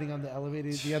Plumlee getting on the elevator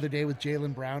the other day with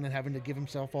Jaylen Brown and having to give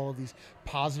himself all of these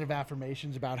positive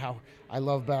affirmations about how I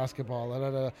love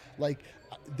basketball. Like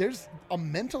there's a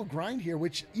mental grind here,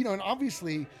 which, and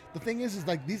obviously the thing is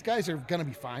like these guys are going to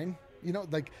be fine.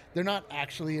 Like they're not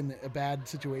actually in a bad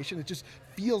situation. It just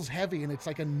feels heavy, and it's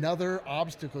like another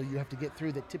obstacle you have to get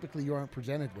through that typically you aren't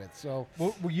presented with. So,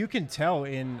 well, you can tell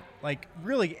in like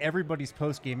really everybody's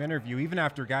post-game interview, even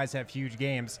after guys have huge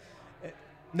games,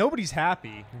 nobody's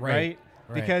happy, right?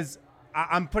 Because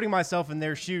I'm putting myself in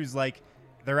their shoes. Like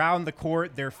they're out on the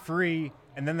court, they're free,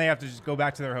 and then they have to just go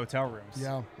back to their hotel rooms.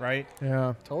 Yeah. Right?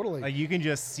 Yeah. Totally. Like you can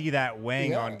just see that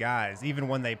weighing on guys, even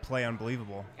when they play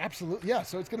unbelievable. Absolutely. Yeah.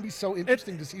 So it's going to be so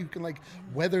interesting to see who can like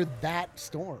weather that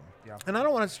storm. Yeah. And I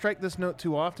don't want to strike this note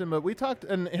too often, but we talked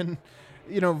and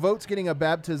Vogt's getting a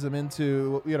baptism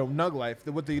into, Nug life,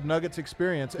 what the Nuggets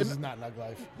experience. This is not Nug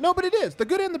life. No, but it is. The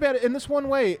good and the bad in this one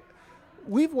way.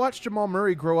 We've watched Jamal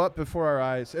Murray grow up before our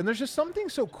eyes, and there's just something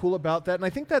so cool about that. And I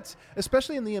think that's,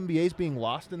 especially in the NBA's being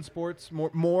lost in sports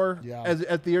more as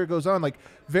the year goes on. Like,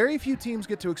 very few teams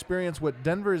get to experience what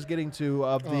Denver is getting to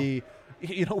of the,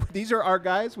 these are our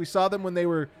guys. We saw them when they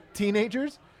were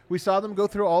teenagers. We saw them go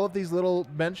through all of these little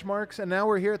benchmarks, and now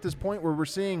we're here at this point where we're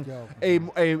seeing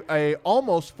a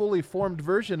almost fully formed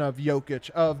version of Jokic,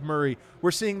 of Murray.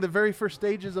 We're seeing the very first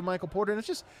stages of Michael Porter, and it's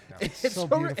just it's so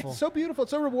beautiful. It's so beautiful.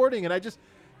 It's so rewarding, and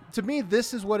to me,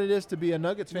 this is what it is to be a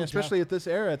Nuggets fan, especially at this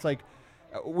era. It's like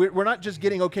we're not just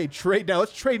getting trade now.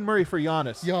 Let's trade Murray for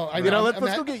Giannis.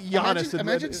 Let's go get Giannis.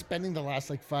 Imagine spending the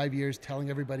last 5 years telling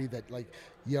everybody that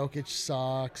Jokic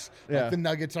sucks. Like the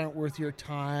Nuggets aren't worth your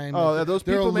time. Oh, those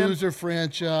they're people, a loser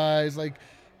franchise. Like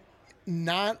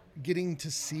not getting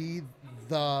to see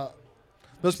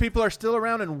those people are still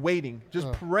around and waiting,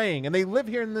 just praying, and they live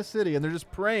here in this city, and they're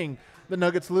just praying the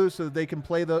Nuggets lose so that they can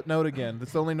play the note again.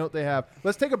 That's the only note they have.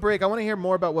 Let's take a break. I want to hear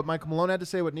more about what Michael Malone had to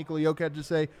say, what Nikola Jokic had to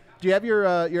say. Do you have your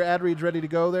ad reads ready to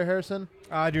go there, Harrison?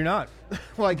 I do not.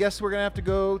 Well, I guess we're going to have to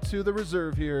go to the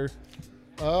reserve here.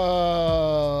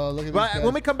 Oh, look at this.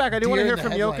 When we come back, I do want to hear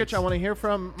from Jokic. I want to hear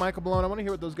from Michael Malone. I want to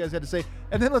hear what those guys had to say.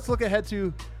 And then let's look ahead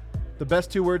to the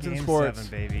best two words in sports. Game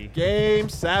 7, baby. Game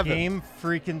 7. Game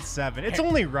freaking 7. It's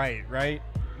only right?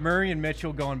 Murray and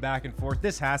Mitchell going back and forth.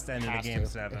 This has to end in a Game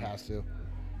 7. It has to.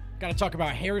 Got to talk about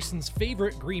Harrison's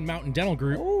favorite Green Mountain Dental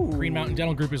Group. Ooh. Green Mountain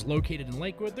Dental Group is located in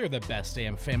Lakewood. They're the best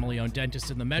damn family-owned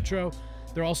dentist in the metro.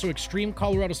 They're also extreme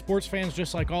Colorado sports fans,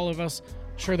 just like all of us.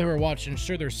 Sure, they were watching.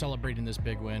 Sure, they're celebrating this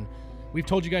big win. We've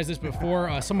told you guys this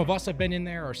before. Some of us have been in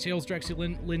there. Our sales director,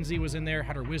 Lindsay, was in there,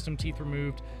 had her wisdom teeth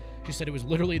removed. She said it was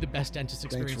literally the best dentist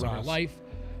experience of her life.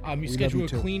 You schedule a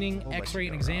cleaning, X-ray,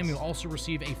 and exam. You'll also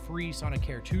receive a free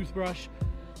Sonicare toothbrush.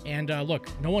 And look,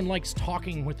 no one likes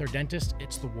talking with their dentist.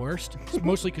 It's the worst. It's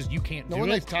mostly because you can't do it. No one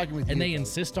likes talking with you. And they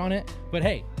insist on it. But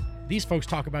hey, these folks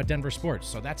talk about Denver sports,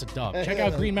 so that's a dub. Check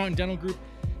out Green Mountain Dental Group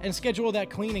and schedule that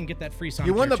cleaning. Get that free Sonicare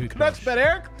You won the toothbrush. Canucks bet,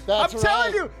 Eric. That's I'm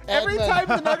telling right. you, every time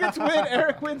the Nuggets win,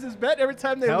 Eric wins his bet. Every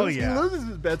time they lose, he loses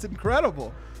his bet. It's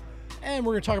incredible. And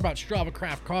we're going to talk about Strava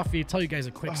Craft Coffee. Tell you guys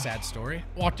a quick sad story.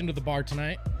 Walked into the bar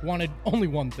tonight, wanted only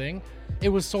one thing. It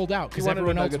was sold out because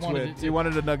everyone else wanted it. You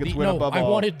wanted a Nuggets win above all. I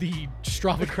wanted the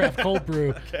Strava Craft Cold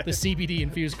Brew, the CBD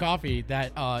infused coffee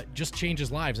that just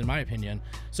changes lives, in my opinion.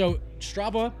 So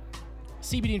Strava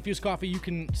CBD infused coffee, you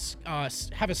can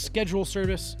have a schedule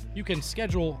service. You can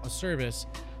schedule a service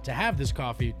to have this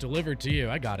coffee delivered to you.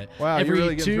 I got it. Wow, every you're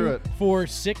really getting through it. 4,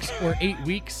 6, or 8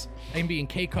 weeks. They can be in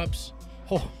K-cups,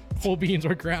 whole beans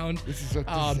or ground. This is a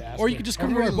disaster. Or you can just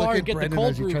come to our bar and get the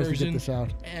cold brew version.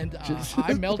 Out. And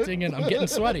I'm melting and I'm getting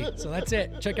sweaty. So that's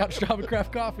it. Check out Strava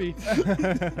Craft Coffee.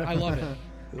 I love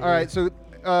it. All right, so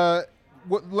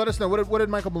let us know. What did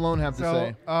Michael Malone have to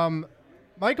say?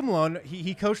 Michael Malone,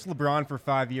 he coached LeBron for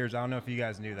 5 years. I don't know if you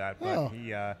guys knew that, but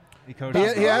he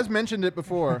coached. He has mentioned it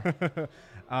before.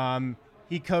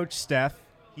 He coached Steph.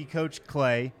 He coached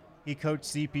Clay. He coached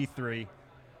CP3.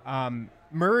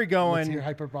 Murray going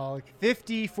hyperbolic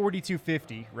 50, 42,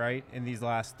 50, right, in these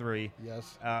last 3.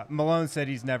 Yes. Malone said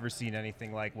he's never seen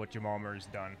anything like what Jamal Murray's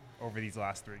done over these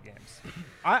last 3 games.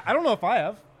 I don't know if I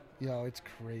have. Yo, it's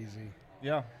crazy.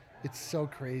 Yeah. It's so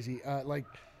crazy. Like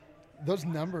those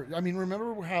numbers. I mean,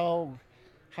 remember how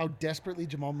desperately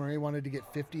Jamal Murray wanted to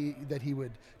get 50, that he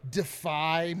would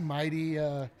defy mighty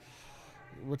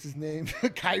what's his name?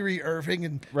 Kyrie Irving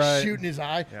and shoot in his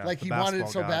eye. Yeah, like he wanted it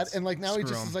so bad. And like now he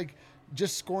just is like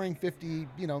just scoring 50,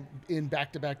 in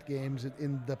back-to-back games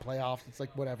in the playoffs. It's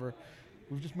like whatever.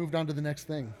 We've just moved on to the next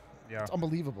thing. Yeah. It's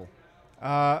unbelievable.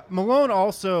 Malone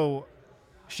also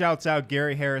shouts out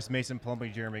Gary Harris, Mason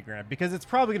Plumlee, Jeremy Grant, because it's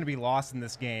probably going to be lost in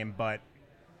this game, but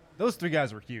those 3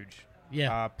 guys were huge.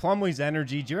 Yeah. Plumlee's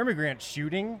energy, Jeremy Grant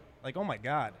shooting, like, oh my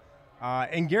God.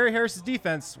 And Gary Harris's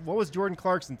defense, what was Jordan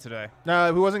Clarkson today?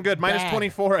 No, he wasn't good. Bad. Minus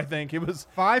 24, I think. He was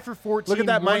 5 for 14. Look at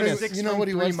that minus. 6 You know what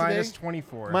he was today? minus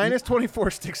 24. Minus 24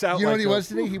 sticks out. You know like what he was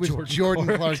today? He was Jordan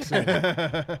Clarkson.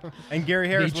 And Gary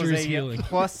Harris Nature's was a healing.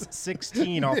 plus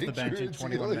 16 off the bench in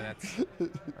 21 minutes.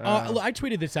 I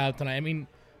tweeted this out tonight. I mean,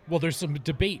 well, there's some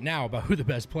debate now about who the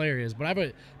best player is,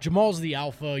 but Jamal's the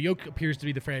alpha. Yoke appears to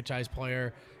be the franchise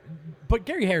player. But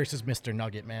Gary Harris is Mr.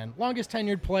 Nugget, man. Longest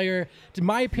tenured player. In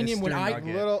my opinion, when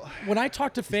I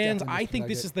talk to fans, I think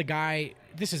this is the guy.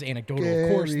 This is anecdotal, of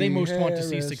course. They most want to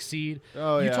see succeed.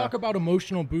 You talk about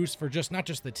emotional boost for not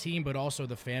just the team, but also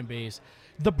the fan base.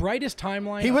 The brightest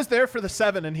timeline. He was there for the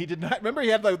 7, and he did not. Remember, he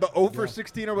had like the over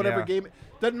 16 or whatever game.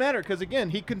 Doesn't matter because again,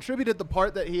 he contributed the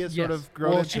part that he has sort of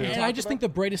grown into. And I just think the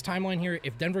brightest timeline here,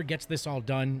 if Denver gets this all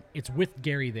done, it's with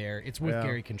Gary there. It's with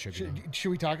Gary contributing.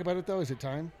 Should we talk about it though? Is it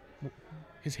time?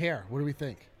 His hair. What do we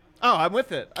think? Oh, I'm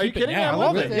with it. Are you kidding me? I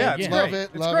love it. Yeah, it's love great.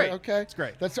 it. Love it. Okay, it's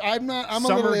great. I'm a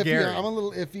Summer little iffy. Gary. I'm a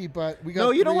little iffy, but we got.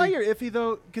 No, you know why you're iffy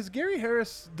though? Because Gary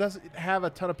Harris doesn't have a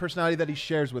ton of personality that he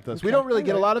shares with us. Okay. We don't really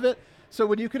get a lot of it. So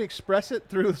when you can express it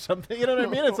through something, you know what I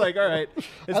mean? It's like, all right,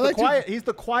 he's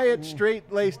the quiet,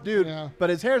 straight-laced dude, but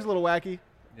his hair's a little wacky.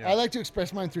 Yeah. I like to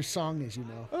express mine through song, as you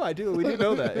know. Oh, I do. We do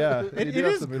know that. Yeah, it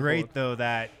is great though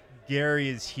that Gary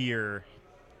is here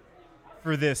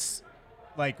for this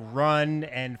run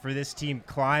and for this team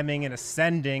climbing and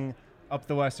ascending up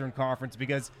the Western Conference,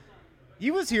 because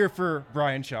he was here for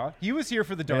Brian Shaw. He was here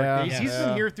for the dark days. He's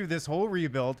been here through this whole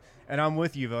rebuild, and I'm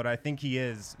with you, Vote. I think he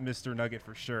is Mr. Nugget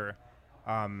for sure.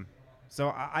 So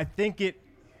I think it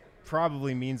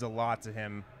probably means a lot to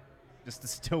him just to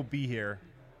still be here.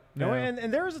 No,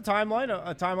 and there was a timeline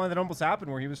that almost happened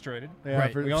where he was traded.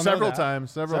 Yeah, several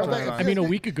times. I mean, a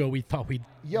week ago we thought we'd.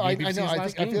 Yeah, I know. I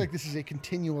feel like this is a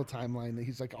continual timeline that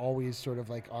he's like always sort of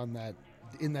like on that,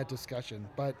 in that discussion.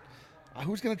 But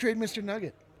who's going to trade Mr.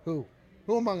 Nugget? Who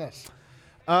among us?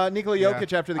 Nikola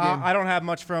Jokic after the game. I don't have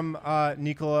much from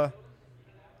Nikola.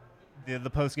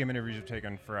 The post-game interviews have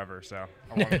taken forever, so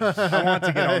I want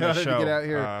to get on the show. Get out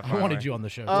here. I wanted you on the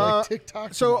show. Like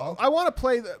TikTok. So I want to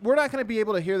play. We're not going to be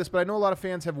able to hear this, but I know a lot of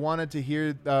fans have wanted to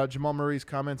hear Jamal Murray's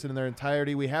comments in their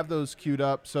entirety. We have those queued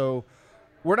up, so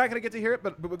we're not going to get to hear it.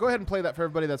 But go ahead and play that for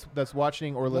everybody that's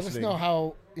watching or listening. Let us know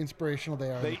how inspirational they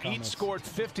are. They each scored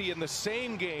 50 in the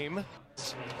same game.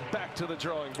 Back to the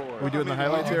drawing board. Are we doing the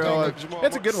highlights here?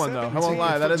 It's a good one, though. I won't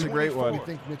lie. That is a great one.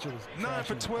 9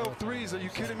 for 12 threes. Are you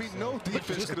kidding me? No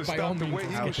defense could have stopped the way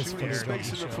he was shooting,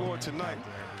 spacing the floor tonight.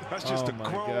 That's just a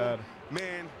grown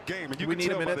man game. And you can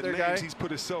tell by the names he's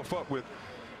put himself up with.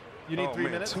 You need 3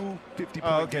 minutes? 2 50-point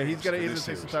Oh, okay. games He's got to in take this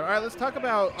some series. time. All right, let's talk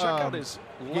about Check out his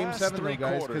Game last 7, three though,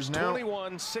 guys, quarters, because now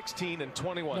 21, 16, and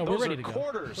 21. No, Those we're ready are to go.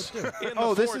 quarters. In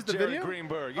Oh, the this fourth, is the Jared video?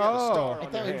 Greenberg. You have a star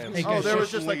on your hands. Hey, Oh, guys, there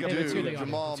was just like a let's hear the dude. audio.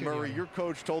 Jamal Let's hear the Murray, audio. your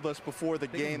coach told us before the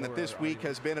game that this week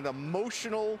has been an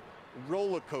emotional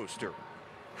roller coaster.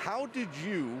 How did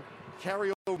you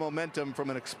carry over momentum from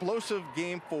an explosive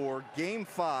Game 4, Game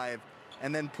 5,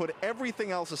 and then put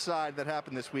everything else aside that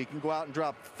happened this week and go out and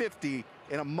drop 50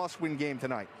 in a must-win game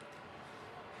tonight?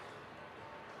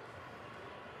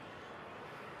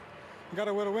 You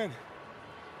gotta will to win.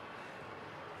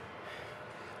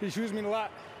 These shoes mean a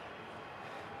lot.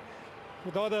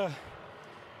 With all the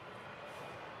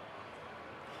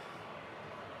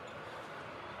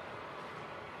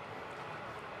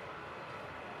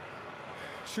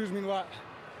shoes mean a lot.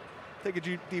 Take a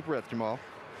deep breath, Jamal.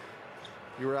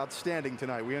 You were outstanding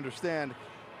tonight. We understand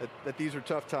that these are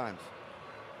tough times.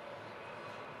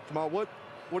 Jamal, what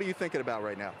are you thinking about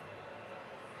right now?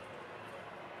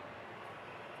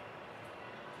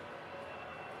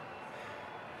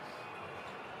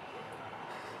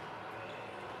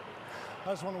 I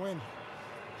just want to win.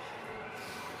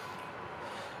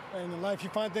 And in life, you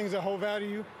find things that hold value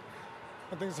to you,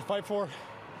 and things to fight for.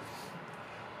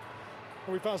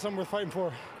 And we found something worth fighting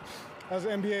for as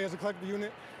an NBA, as a collective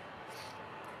unit.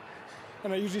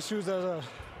 And I use these shoes as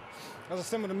a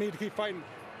symbol to me to keep fighting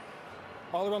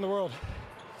all around the world.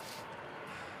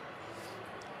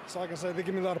 So like I said, they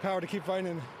give me a lot of power to keep fighting,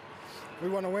 and we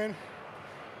want to win.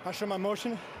 I show my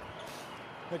emotion,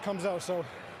 it comes out, so.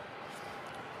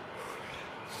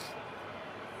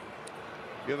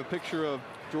 You have a picture of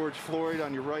George Floyd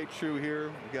on your right shoe here.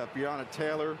 You got Breonna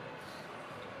Taylor.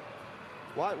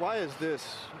 Why has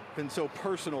this been so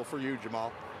personal for you,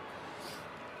 Jamal?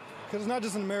 Because it's not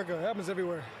just in America, it happens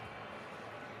everywhere.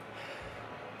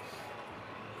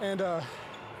 And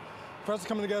for us to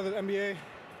come together at the NBA,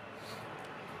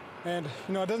 and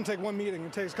you know, it doesn't take one meeting,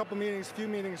 it takes a couple meetings, a few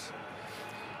meetings.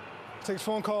 It takes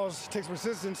phone calls, it takes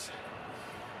persistence.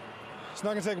 It's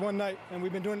not gonna take one night, and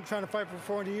we've been trying to fight for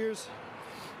 400 years.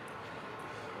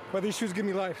 But these shoes give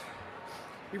me life.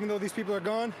 Even though these people are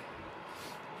gone,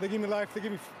 they give me life. They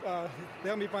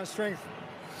help me find strength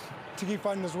to keep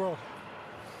fighting this world.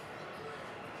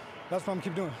 That's what I'm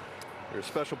keep doing. You're a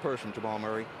special person, Jamal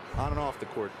Murray, on and off the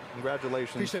court.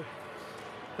 Congratulations. Appreciate it.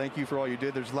 Thank you for all you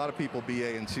did. There's a lot of people,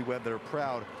 BA and C-Web, that are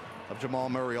proud of Jamal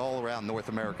Murray all around North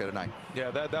America tonight.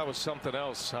 Yeah, that was something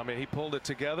else. I mean, he pulled it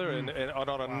together, and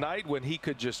on a night when he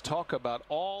could just talk about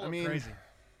all. Crazy.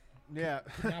 Yeah.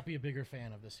 Could not be a bigger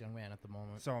fan of this young man at the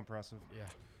moment. So impressive. Yeah.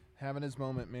 Having his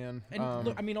moment, man. And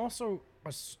look, I mean, also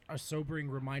a sobering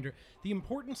reminder, the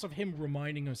importance of him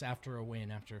reminding us after a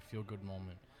win, after a feel-good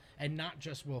moment. And not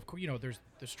just, well, of course, you know, there's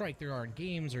the strike there are in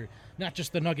games, or not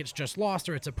just the Nuggets just lost,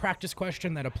 or it's a practice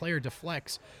question that a player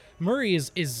deflects. Murray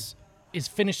is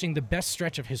finishing the best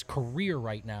stretch of his career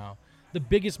right now, the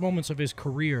biggest moments of his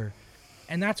career.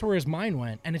 And that's where his mind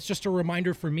went. And it's just a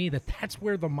reminder for me that that's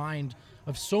where the mind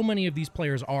of so many of these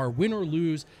players are, win or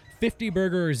lose, 50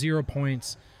 burger or 0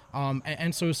 points.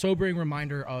 And so a sobering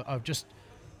reminder of just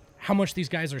how much these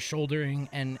guys are shouldering,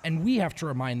 and we have to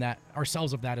remind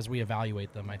ourselves of that as we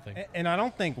evaluate them, I think. And I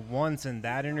don't think once in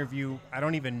that interview, I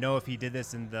don't even know if he did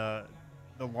this in the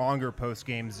longer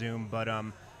post-game Zoom, but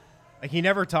like he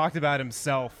never talked about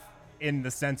himself in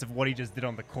the sense of what he just did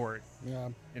on the court. Yeah.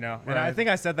 You know, Right. and I think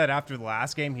I said that after the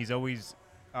last game. He always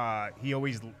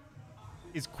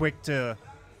is quick to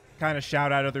kind of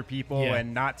shout out other people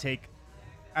and not take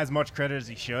as much credit as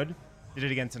he should. Did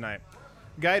it again tonight.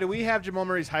 Guy, do we have Jamal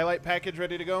Murray's highlight package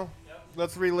ready to go? Yep.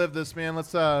 Let's relive this, man.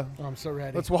 Let's I'm so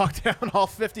ready. let's walk down all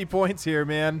 50 points here,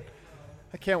 man.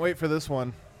 I can't wait for this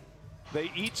one. They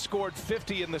each scored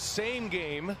 50 in the same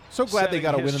game. So glad they setting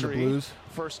got a win in the history. Blues.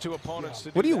 First two opponents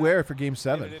to What do you that wear for Game in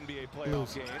 7? an NBA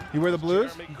playoff game. You wear the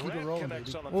Blues? Jeremy Keep it Grant rolling,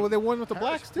 connects baby. on a Well, they won with the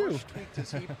Blacks, too. Harris tweaked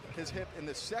his hip in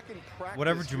the second practice.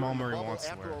 Whatever here Jamal in the Murray bubble wants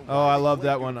to after wear. a Oh, I love late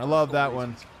that one. I love that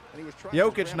one. and he was trying to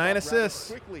Jokic, ramp 9 up rather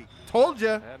assists. quickly. Told you.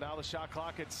 And now the shot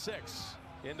clock at 6.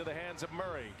 Into the hands of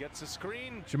Murray. Gets a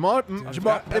screen. If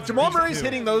Jamal Murray's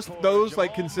hitting those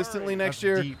like consistently next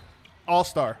year, deep.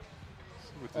 All-star.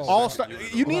 All-star.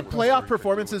 You need playoff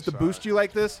performances to boost you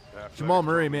like this. Jamal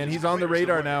Murray, man, he's on the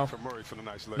radar now.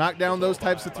 Knock down those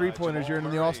types of three-pointers. You're in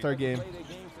the All-Star game.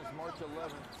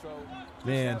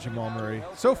 Man, Jamal Murray,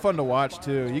 so fun to watch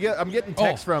too. I'm getting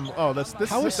texts from this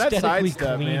how is that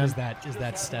sidestep, clean man. is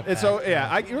that step? It's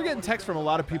back? We're getting texts from a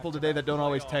lot of people today that don't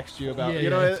always text you about. Yeah,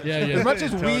 As much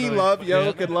as we love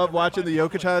Jokic and love watching the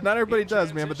Jokic highlights, not everybody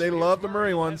does, man, but they love the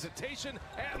Murray ones.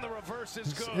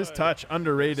 His touch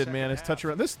underrated, man. His touch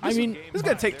around this is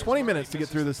gonna take 20 minutes to get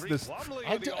through this.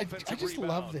 I just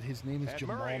love that his name is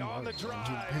Jamal Murray.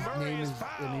 His name is,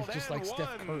 and he's just like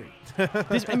Steph Curry.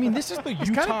 This is the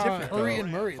Utah Curry and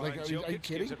Murray. Like, are you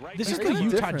kidding? This is the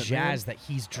Utah Jazz that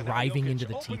he's driving into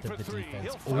the teeth of the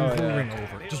defense over and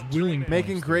over, just willing,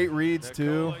 making great reads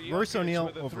too. Royce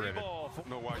O'Neal overrated.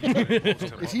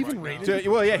 Is he even rated?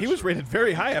 Well, yeah, he was rated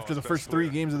very high after the first 3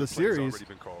 games of the series.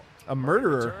 A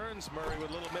murderer.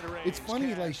 It's funny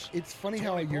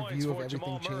how your view of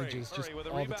everything changes just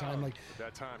all the time. Like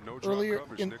earlier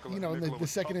in the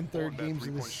second and third games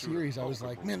of this series, I was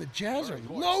like, man, the Jazz are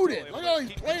loaded. Look at all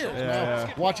these players.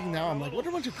 Yeah. Watching now, I'm like, what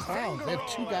a bunch of clowns. They have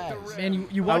 2 guys. Man,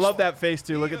 I love that face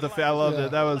too. Look at the I loved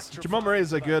it. That was Jamal Murray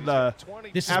is a good.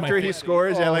 After he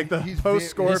scores, like the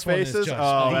post-score faces.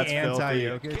 That's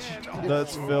filthy.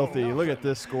 That's filthy. Look at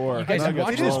this score. You guys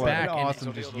watch this back.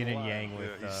 Awesome, just yin and yang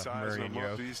with Murray and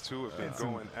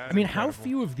Jokic. How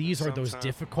few of these are those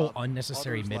difficult,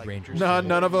 unnecessary mid-rangers?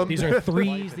 None of them. These are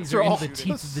threes. These are into the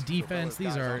teeth of the defense.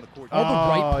 These are all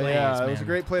the right plays. Yeah, man. it was a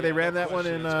great play. They ran that one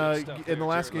in the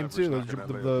last game too.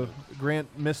 The Grant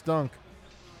missed dunk.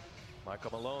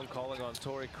 Michael Malone calling on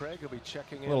Torrey Craig. He'll be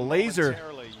checking in. Little laser.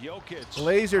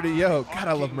 Laser to Jokic. God,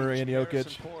 I love Murray and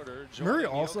Jokic. Murray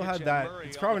also had that.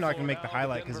 It's probably not going to make the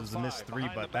highlight because it was a missed 3,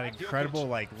 but that incredible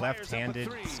left-handed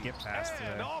skip pass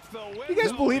today. You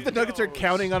guys believe the Nuggets are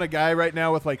counting on a guy right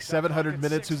now with 700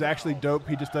 minutes who's actually dope?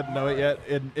 He just doesn't know it yet.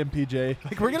 In MPJ,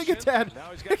 we're gonna get that.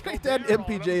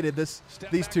 MPJ to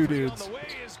these 2 dudes.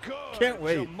 Can't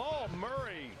wait.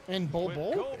 And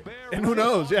Bol. And who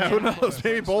knows? Yeah, who knows?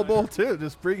 Maybe Bol too.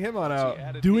 Just bring him on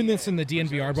out. Doing this in the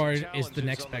DNVR bar is the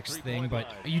next best thing, but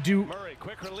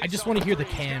I just want to hear the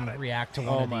can react to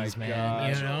one of these, man.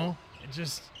 Gosh. You know? It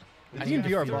just. The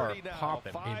DNVR bar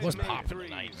popping. It was popping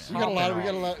tonight,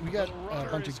 man. We got a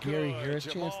bunch of Gary Harris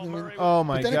chants in the win. Oh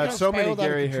my God, so many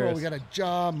Gary Harris. We got a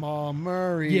Jamal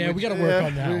Murray. Yeah, we got to work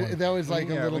on that one. That was like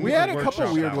a little. We had a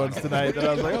couple weird ones tonight that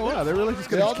I was like, oh wow, they're really just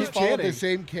gonna keep chanting. The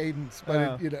same cadence,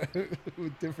 but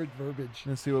with different verbiage.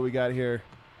 Let's see what we got here.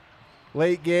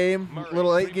 Late game,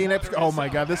 little late game. Oh my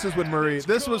God, this is when Murray.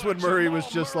 This was when Murray was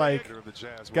just like,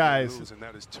 guys,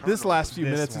 this last few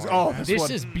minutes is this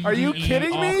is BDE. Are you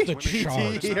kidding me? The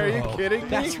charts, are you kidding me?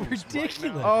 That's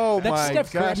ridiculous. Oh That's my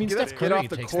Steph gosh, get off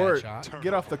the court.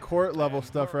 Get off the court level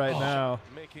stuff right now.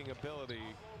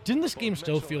 Didn't this game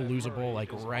still feel losable,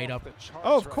 right up?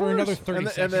 Oh, of course. For another 30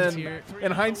 seconds and then, here.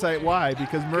 In hindsight, why?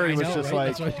 Because Murray was just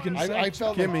right? I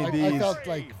felt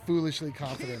foolishly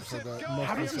confident for the.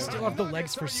 How does he still have the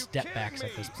legs for step backs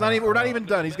at this point? We're not even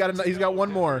done. He's got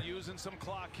one more.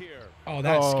 Oh,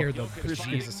 that scared the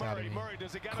Jesus out of me.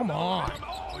 Come on.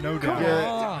 No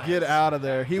doubt. Get out of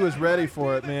there. He was ready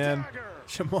for it, man.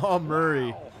 Jamal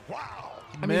Murray.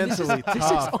 Mentally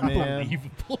tough, man.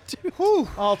 Unbelievable, dude.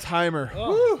 All timer.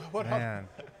 What man.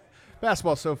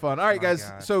 Basketball's so fun. All right, guys.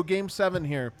 God. So game 7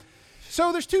 here.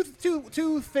 So there's two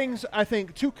things, I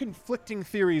think, 2 conflicting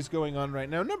theories going on right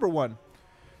now. Number 1,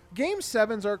 game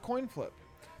 7s are a coin flip.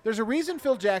 There's a reason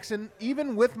Phil Jackson,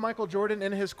 even with Michael Jordan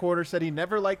in his quarter, said he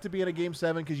never liked to be in a game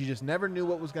 7 because you just never knew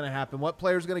what was going to happen, what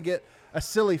player's going to get a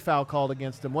silly foul called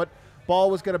against him, what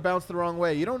ball was going to bounce the wrong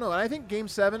way. You don't know. And I think game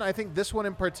 7, I think this one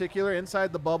in particular,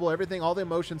 inside the bubble, everything, all the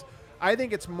emotions, I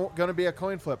think it's going to be a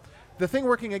coin flip. The thing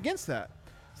working against that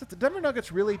is that the Denver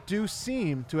Nuggets really do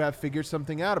seem to have figured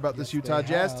something out about this Utah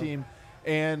Jazz team.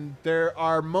 And there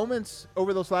are moments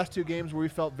over those last 2 games where we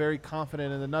felt very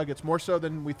confident in the Nuggets, more so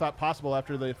than we thought possible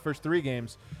after the first 3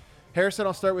 games. Harrison,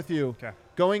 I'll start with you. Okay.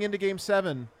 Going into game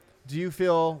 7, do you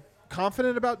feel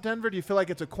confident about Denver? Do you feel like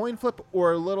it's a coin flip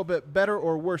or a little bit better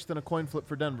or worse than a coin flip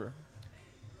for Denver?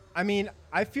 I mean,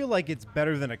 I feel like it's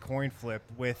better than a coin flip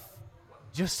with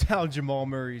just how Jamal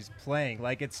Murray's playing.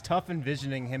 It's tough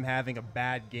envisioning him having a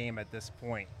bad game at this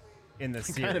point in the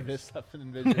series. Kind of is tough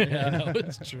envisioning. Yeah, no,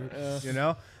 it's true. You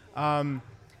know?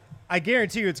 I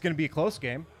guarantee you it's going to be a close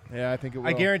game. Yeah, I think it will.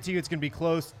 I guarantee you it's going to be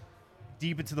close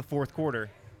deep into the 4th quarter.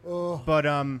 Oh. But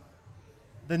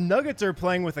the Nuggets are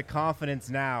playing with a confidence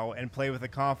now and play with a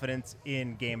confidence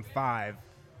in game 5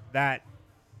 that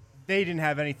they didn't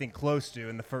have anything close to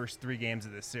in the first 3 games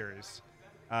of this series.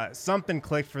 Something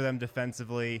clicked for them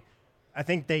defensively. I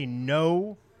think they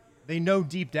know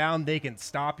deep down they can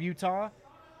stop Utah.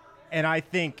 And I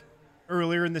think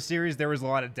earlier in the series there was a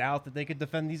lot of doubt that they could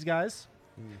defend these guys.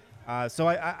 So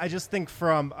I just think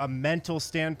from a mental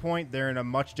standpoint, they're in a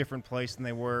much different place than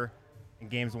they were in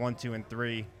games 1, 2, and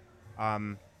 3.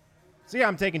 So, yeah,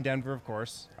 I'm taking Denver, of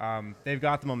course. They've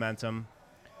got the momentum.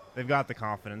 They've got the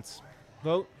confidence.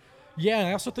 Vote? Yeah,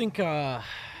 I also think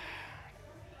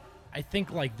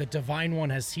like the Divine One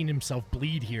has seen himself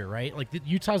bleed here, right? Like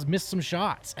Utah's missed some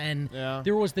shots, and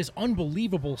there was this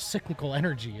unbelievable cyclical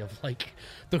energy of like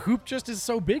the hoop just is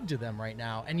so big to them right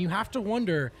now, and you have to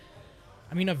wonder.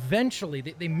 I mean, eventually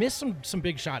they missed some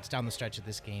big shots down the stretch of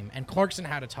this game, and Clarkson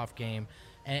had a tough game,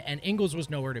 and Ingles was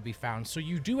nowhere to be found. So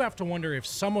you do have to wonder if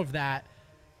some of that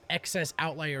excess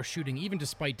outlier shooting, even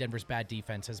despite Denver's bad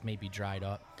defense, has maybe dried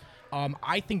up.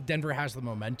 I think Denver has the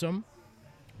momentum.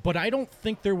 But I don't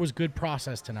think there was good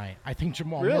process tonight. I think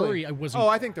Jamal Murray was. Oh,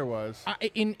 I think there was.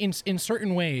 In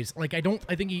certain ways, like I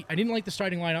didn't like the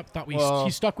starting lineup. Thought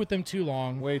he stuck with them too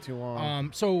long. Way too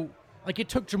long. So like it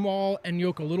took Jamal and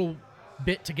Yoke a little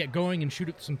bit to get going and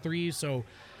shoot some threes. So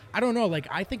I don't know. Like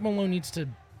I think Malone needs to.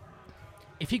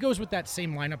 If he goes with that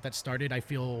same lineup that started, I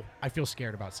feel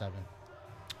scared about 7.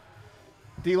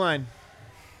 D-line.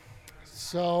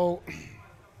 So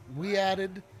we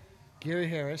added Gary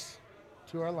Harris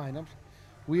to our lineup.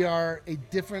 We are a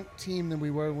different team than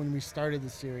we were when we started the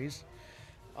series.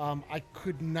 I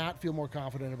could not feel more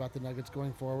confident about the Nuggets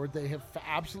going forward. They have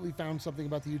absolutely found something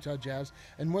about the Utah Jazz,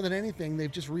 and more than anything,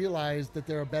 they've just realized that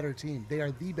they're a better team. They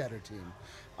are the better team.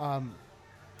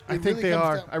 I think they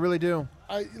are. I really do.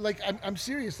 I'm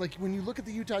serious. Like when you look at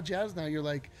the Utah Jazz now, you're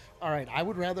like, all right, I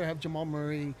would rather have Jamal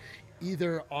Murray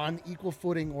either on equal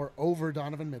footing or over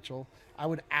Donovan Mitchell. I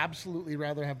would absolutely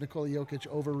rather have Nikola Jokic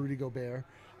over Rudy Gobert.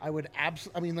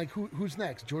 Who's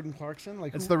next? Jordan Clarkson?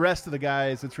 It's the rest of the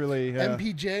guys. It's really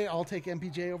MPJ. I'll take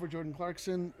MPJ over Jordan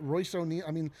Clarkson. Royce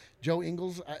O'Neal. Joe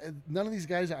Ingles. None of these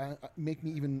guys make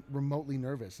me even remotely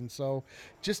nervous. And so,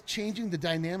 just changing the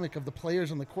dynamic of the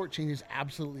players on the court changes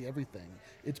absolutely everything.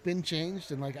 It's been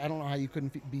changed, and I don't know how you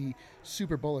couldn't be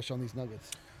super bullish on these Nuggets.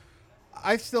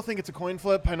 I still think it's a coin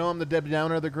flip. I know I'm the Debbie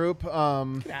Downer of the group. Get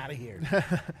out of here.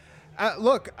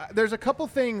 Look, there's a couple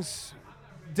things.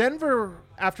 Denver,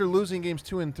 after losing games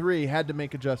 2 and 3, had to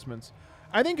make adjustments.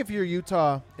 I think if you're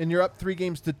Utah and you're up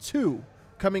 3-2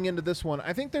 coming into this one,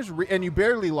 I think there's and you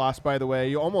barely lost, by the way.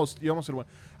 You almost had won.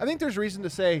 I think there's reason to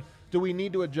say, do we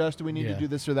need to adjust? Do we need to do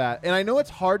this or that? And I know it's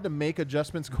hard to make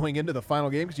adjustments going into the final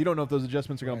game because you don't know if those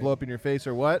adjustments are going to blow up in your face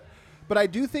or what. But I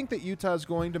do think that Utah is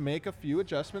going to make a few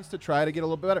adjustments to try to get a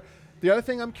little bit better. The other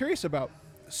thing I'm curious about,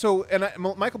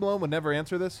 Michael Malone would never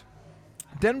answer this.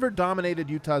 Denver dominated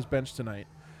Utah's bench tonight.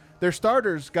 Their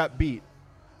starters got beat.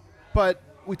 But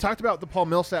we talked about the Paul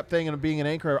Millsap thing and being an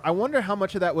anchor. I wonder how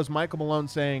much of that was Michael Malone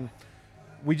saying,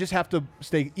 we just have to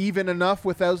stay even enough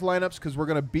with those lineups because we're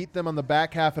going to beat them on the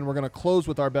back half and we're going to close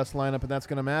with our best lineup and that's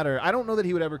going to matter. I don't know that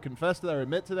he would ever confess to that or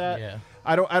admit to that. Yeah.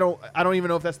 I don't even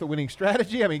know if that's the winning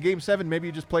strategy. I mean, Game 7, maybe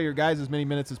you just play your guys as many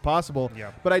minutes as possible.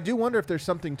 Yeah. But I do wonder if there's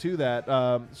something to that,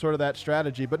 sort of that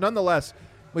strategy. But nonetheless,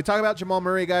 we talk about Jamal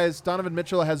Murray, guys. Donovan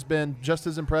Mitchell has been just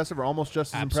as impressive or almost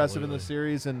just as impressive in the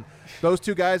series, and those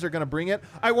two guys are going to bring it.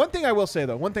 One thing I will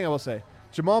say,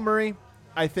 Jamal Murray,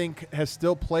 I think, has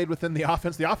still played within the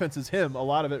offense. The offense is him, a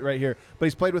lot of it right here, but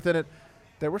he's played within it.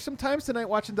 There were some times tonight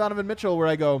watching Donovan Mitchell where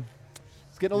I go,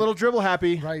 he's getting a little dribble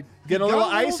happy, right? Getting a little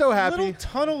ISO happy, little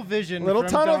tunnel vision from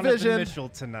Donovan Mitchell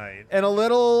tonight, and a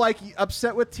little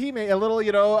upset with teammate, a little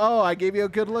I gave you a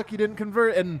good look, you didn't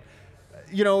convert, and.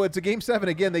 It's a Game 7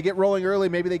 again. They get rolling early.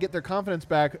 Maybe they get their confidence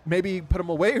back. Maybe put them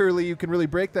away early. You can really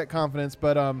break that confidence.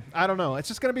 But I don't know. It's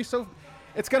just going to be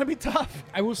it's going to be tough.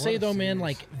 I will say, though, man,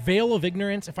 veil of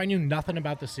ignorance, if I knew nothing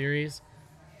about the series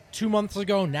 2 months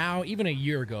ago, now, even a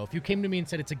year ago, if you came to me and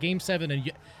said it's a Game 7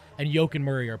 and Yoke and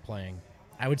Murray are playing,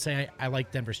 I would say I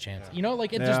like Denver's chance. Yeah.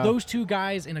 Just those two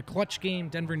guys in a clutch game,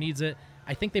 Denver needs it.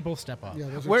 I think they both step up. Yeah,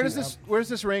 where does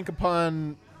this rank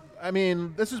upon... I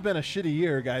mean, this has been a shitty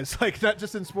year, guys. Not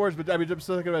just in sports, but just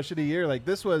talking about a shitty year.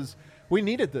 We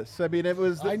needed this. I mean,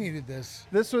 I needed this.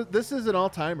 This is an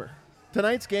all-timer.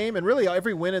 Tonight's game, and really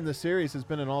every win in the series has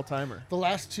been an all-timer. The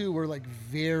last two were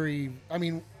very. I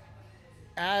mean,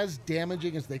 as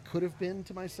damaging as they could have been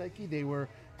to my psyche, they were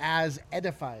as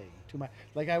edifying to my.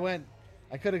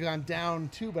 I could have gone down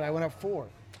 2, but I went up 4.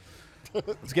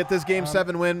 Let's get this Game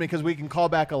 7 win because we can call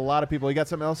back a lot of people. You got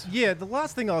something else? Yeah, the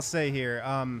last thing I'll say here,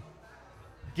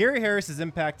 Gary Harris's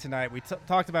impact tonight, we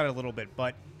talked about it a little bit,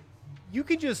 but you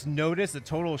can just notice a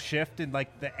total shift in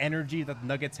the energy that the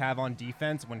Nuggets have on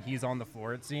defense when he's on the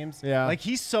floor, it seems. Yeah.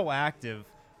 He's so active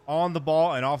on the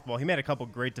ball and off the ball. He made a couple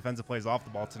great defensive plays off the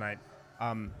ball tonight.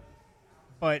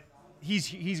 But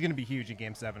he's going to be huge in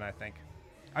Game 7, I think.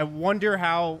 I wonder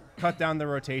how cut down the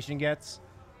rotation gets.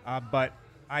 But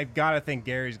I've got to think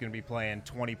Gary's going to be playing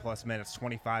 20-plus minutes,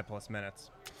 25-plus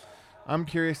minutes. I'm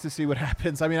curious to see what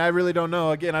happens. I mean, I really don't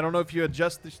know. Again, I don't know if you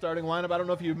adjust the starting lineup. I don't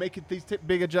know if you make these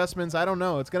big adjustments. I don't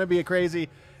know. It's going to be a crazy.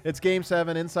 It's Game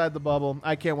 7 inside the bubble.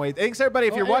 I can't wait. Thanks, everybody,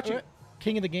 if you're watching.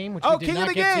 King of the Game, which King we did of not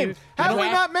the get game. to. How do we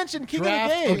not mention King of the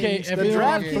Game? Okay, everyone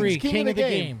on 3. King of the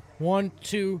game. 1,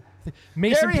 2,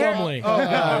 Mason Plumlee.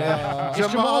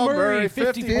 Jamal Murray,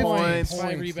 50 points.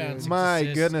 5 rebounds. My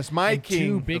goodness, my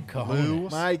king. 2 big cojones.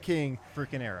 My king.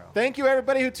 Freaking arrow. Thank you,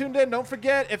 everybody who tuned in. Don't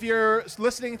forget, if you're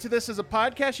listening to this as a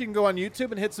podcast, you can go on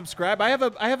YouTube and hit subscribe. I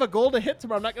have a goal to hit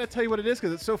tomorrow. I'm not going to tell you what it is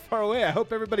because it's so far away. I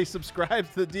hope everybody subscribes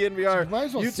to the DNVR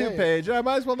YouTube page. I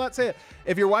might as well not say it.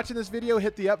 If you're watching this video,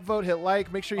 hit the upvote, hit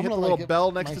like. Make sure you hit the little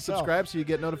bell next to subscribe so you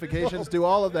get notifications. Do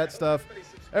all of that stuff.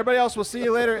 Everybody else, we'll see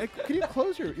you later. Can you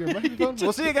close your microphone?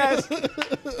 We'll see you guys.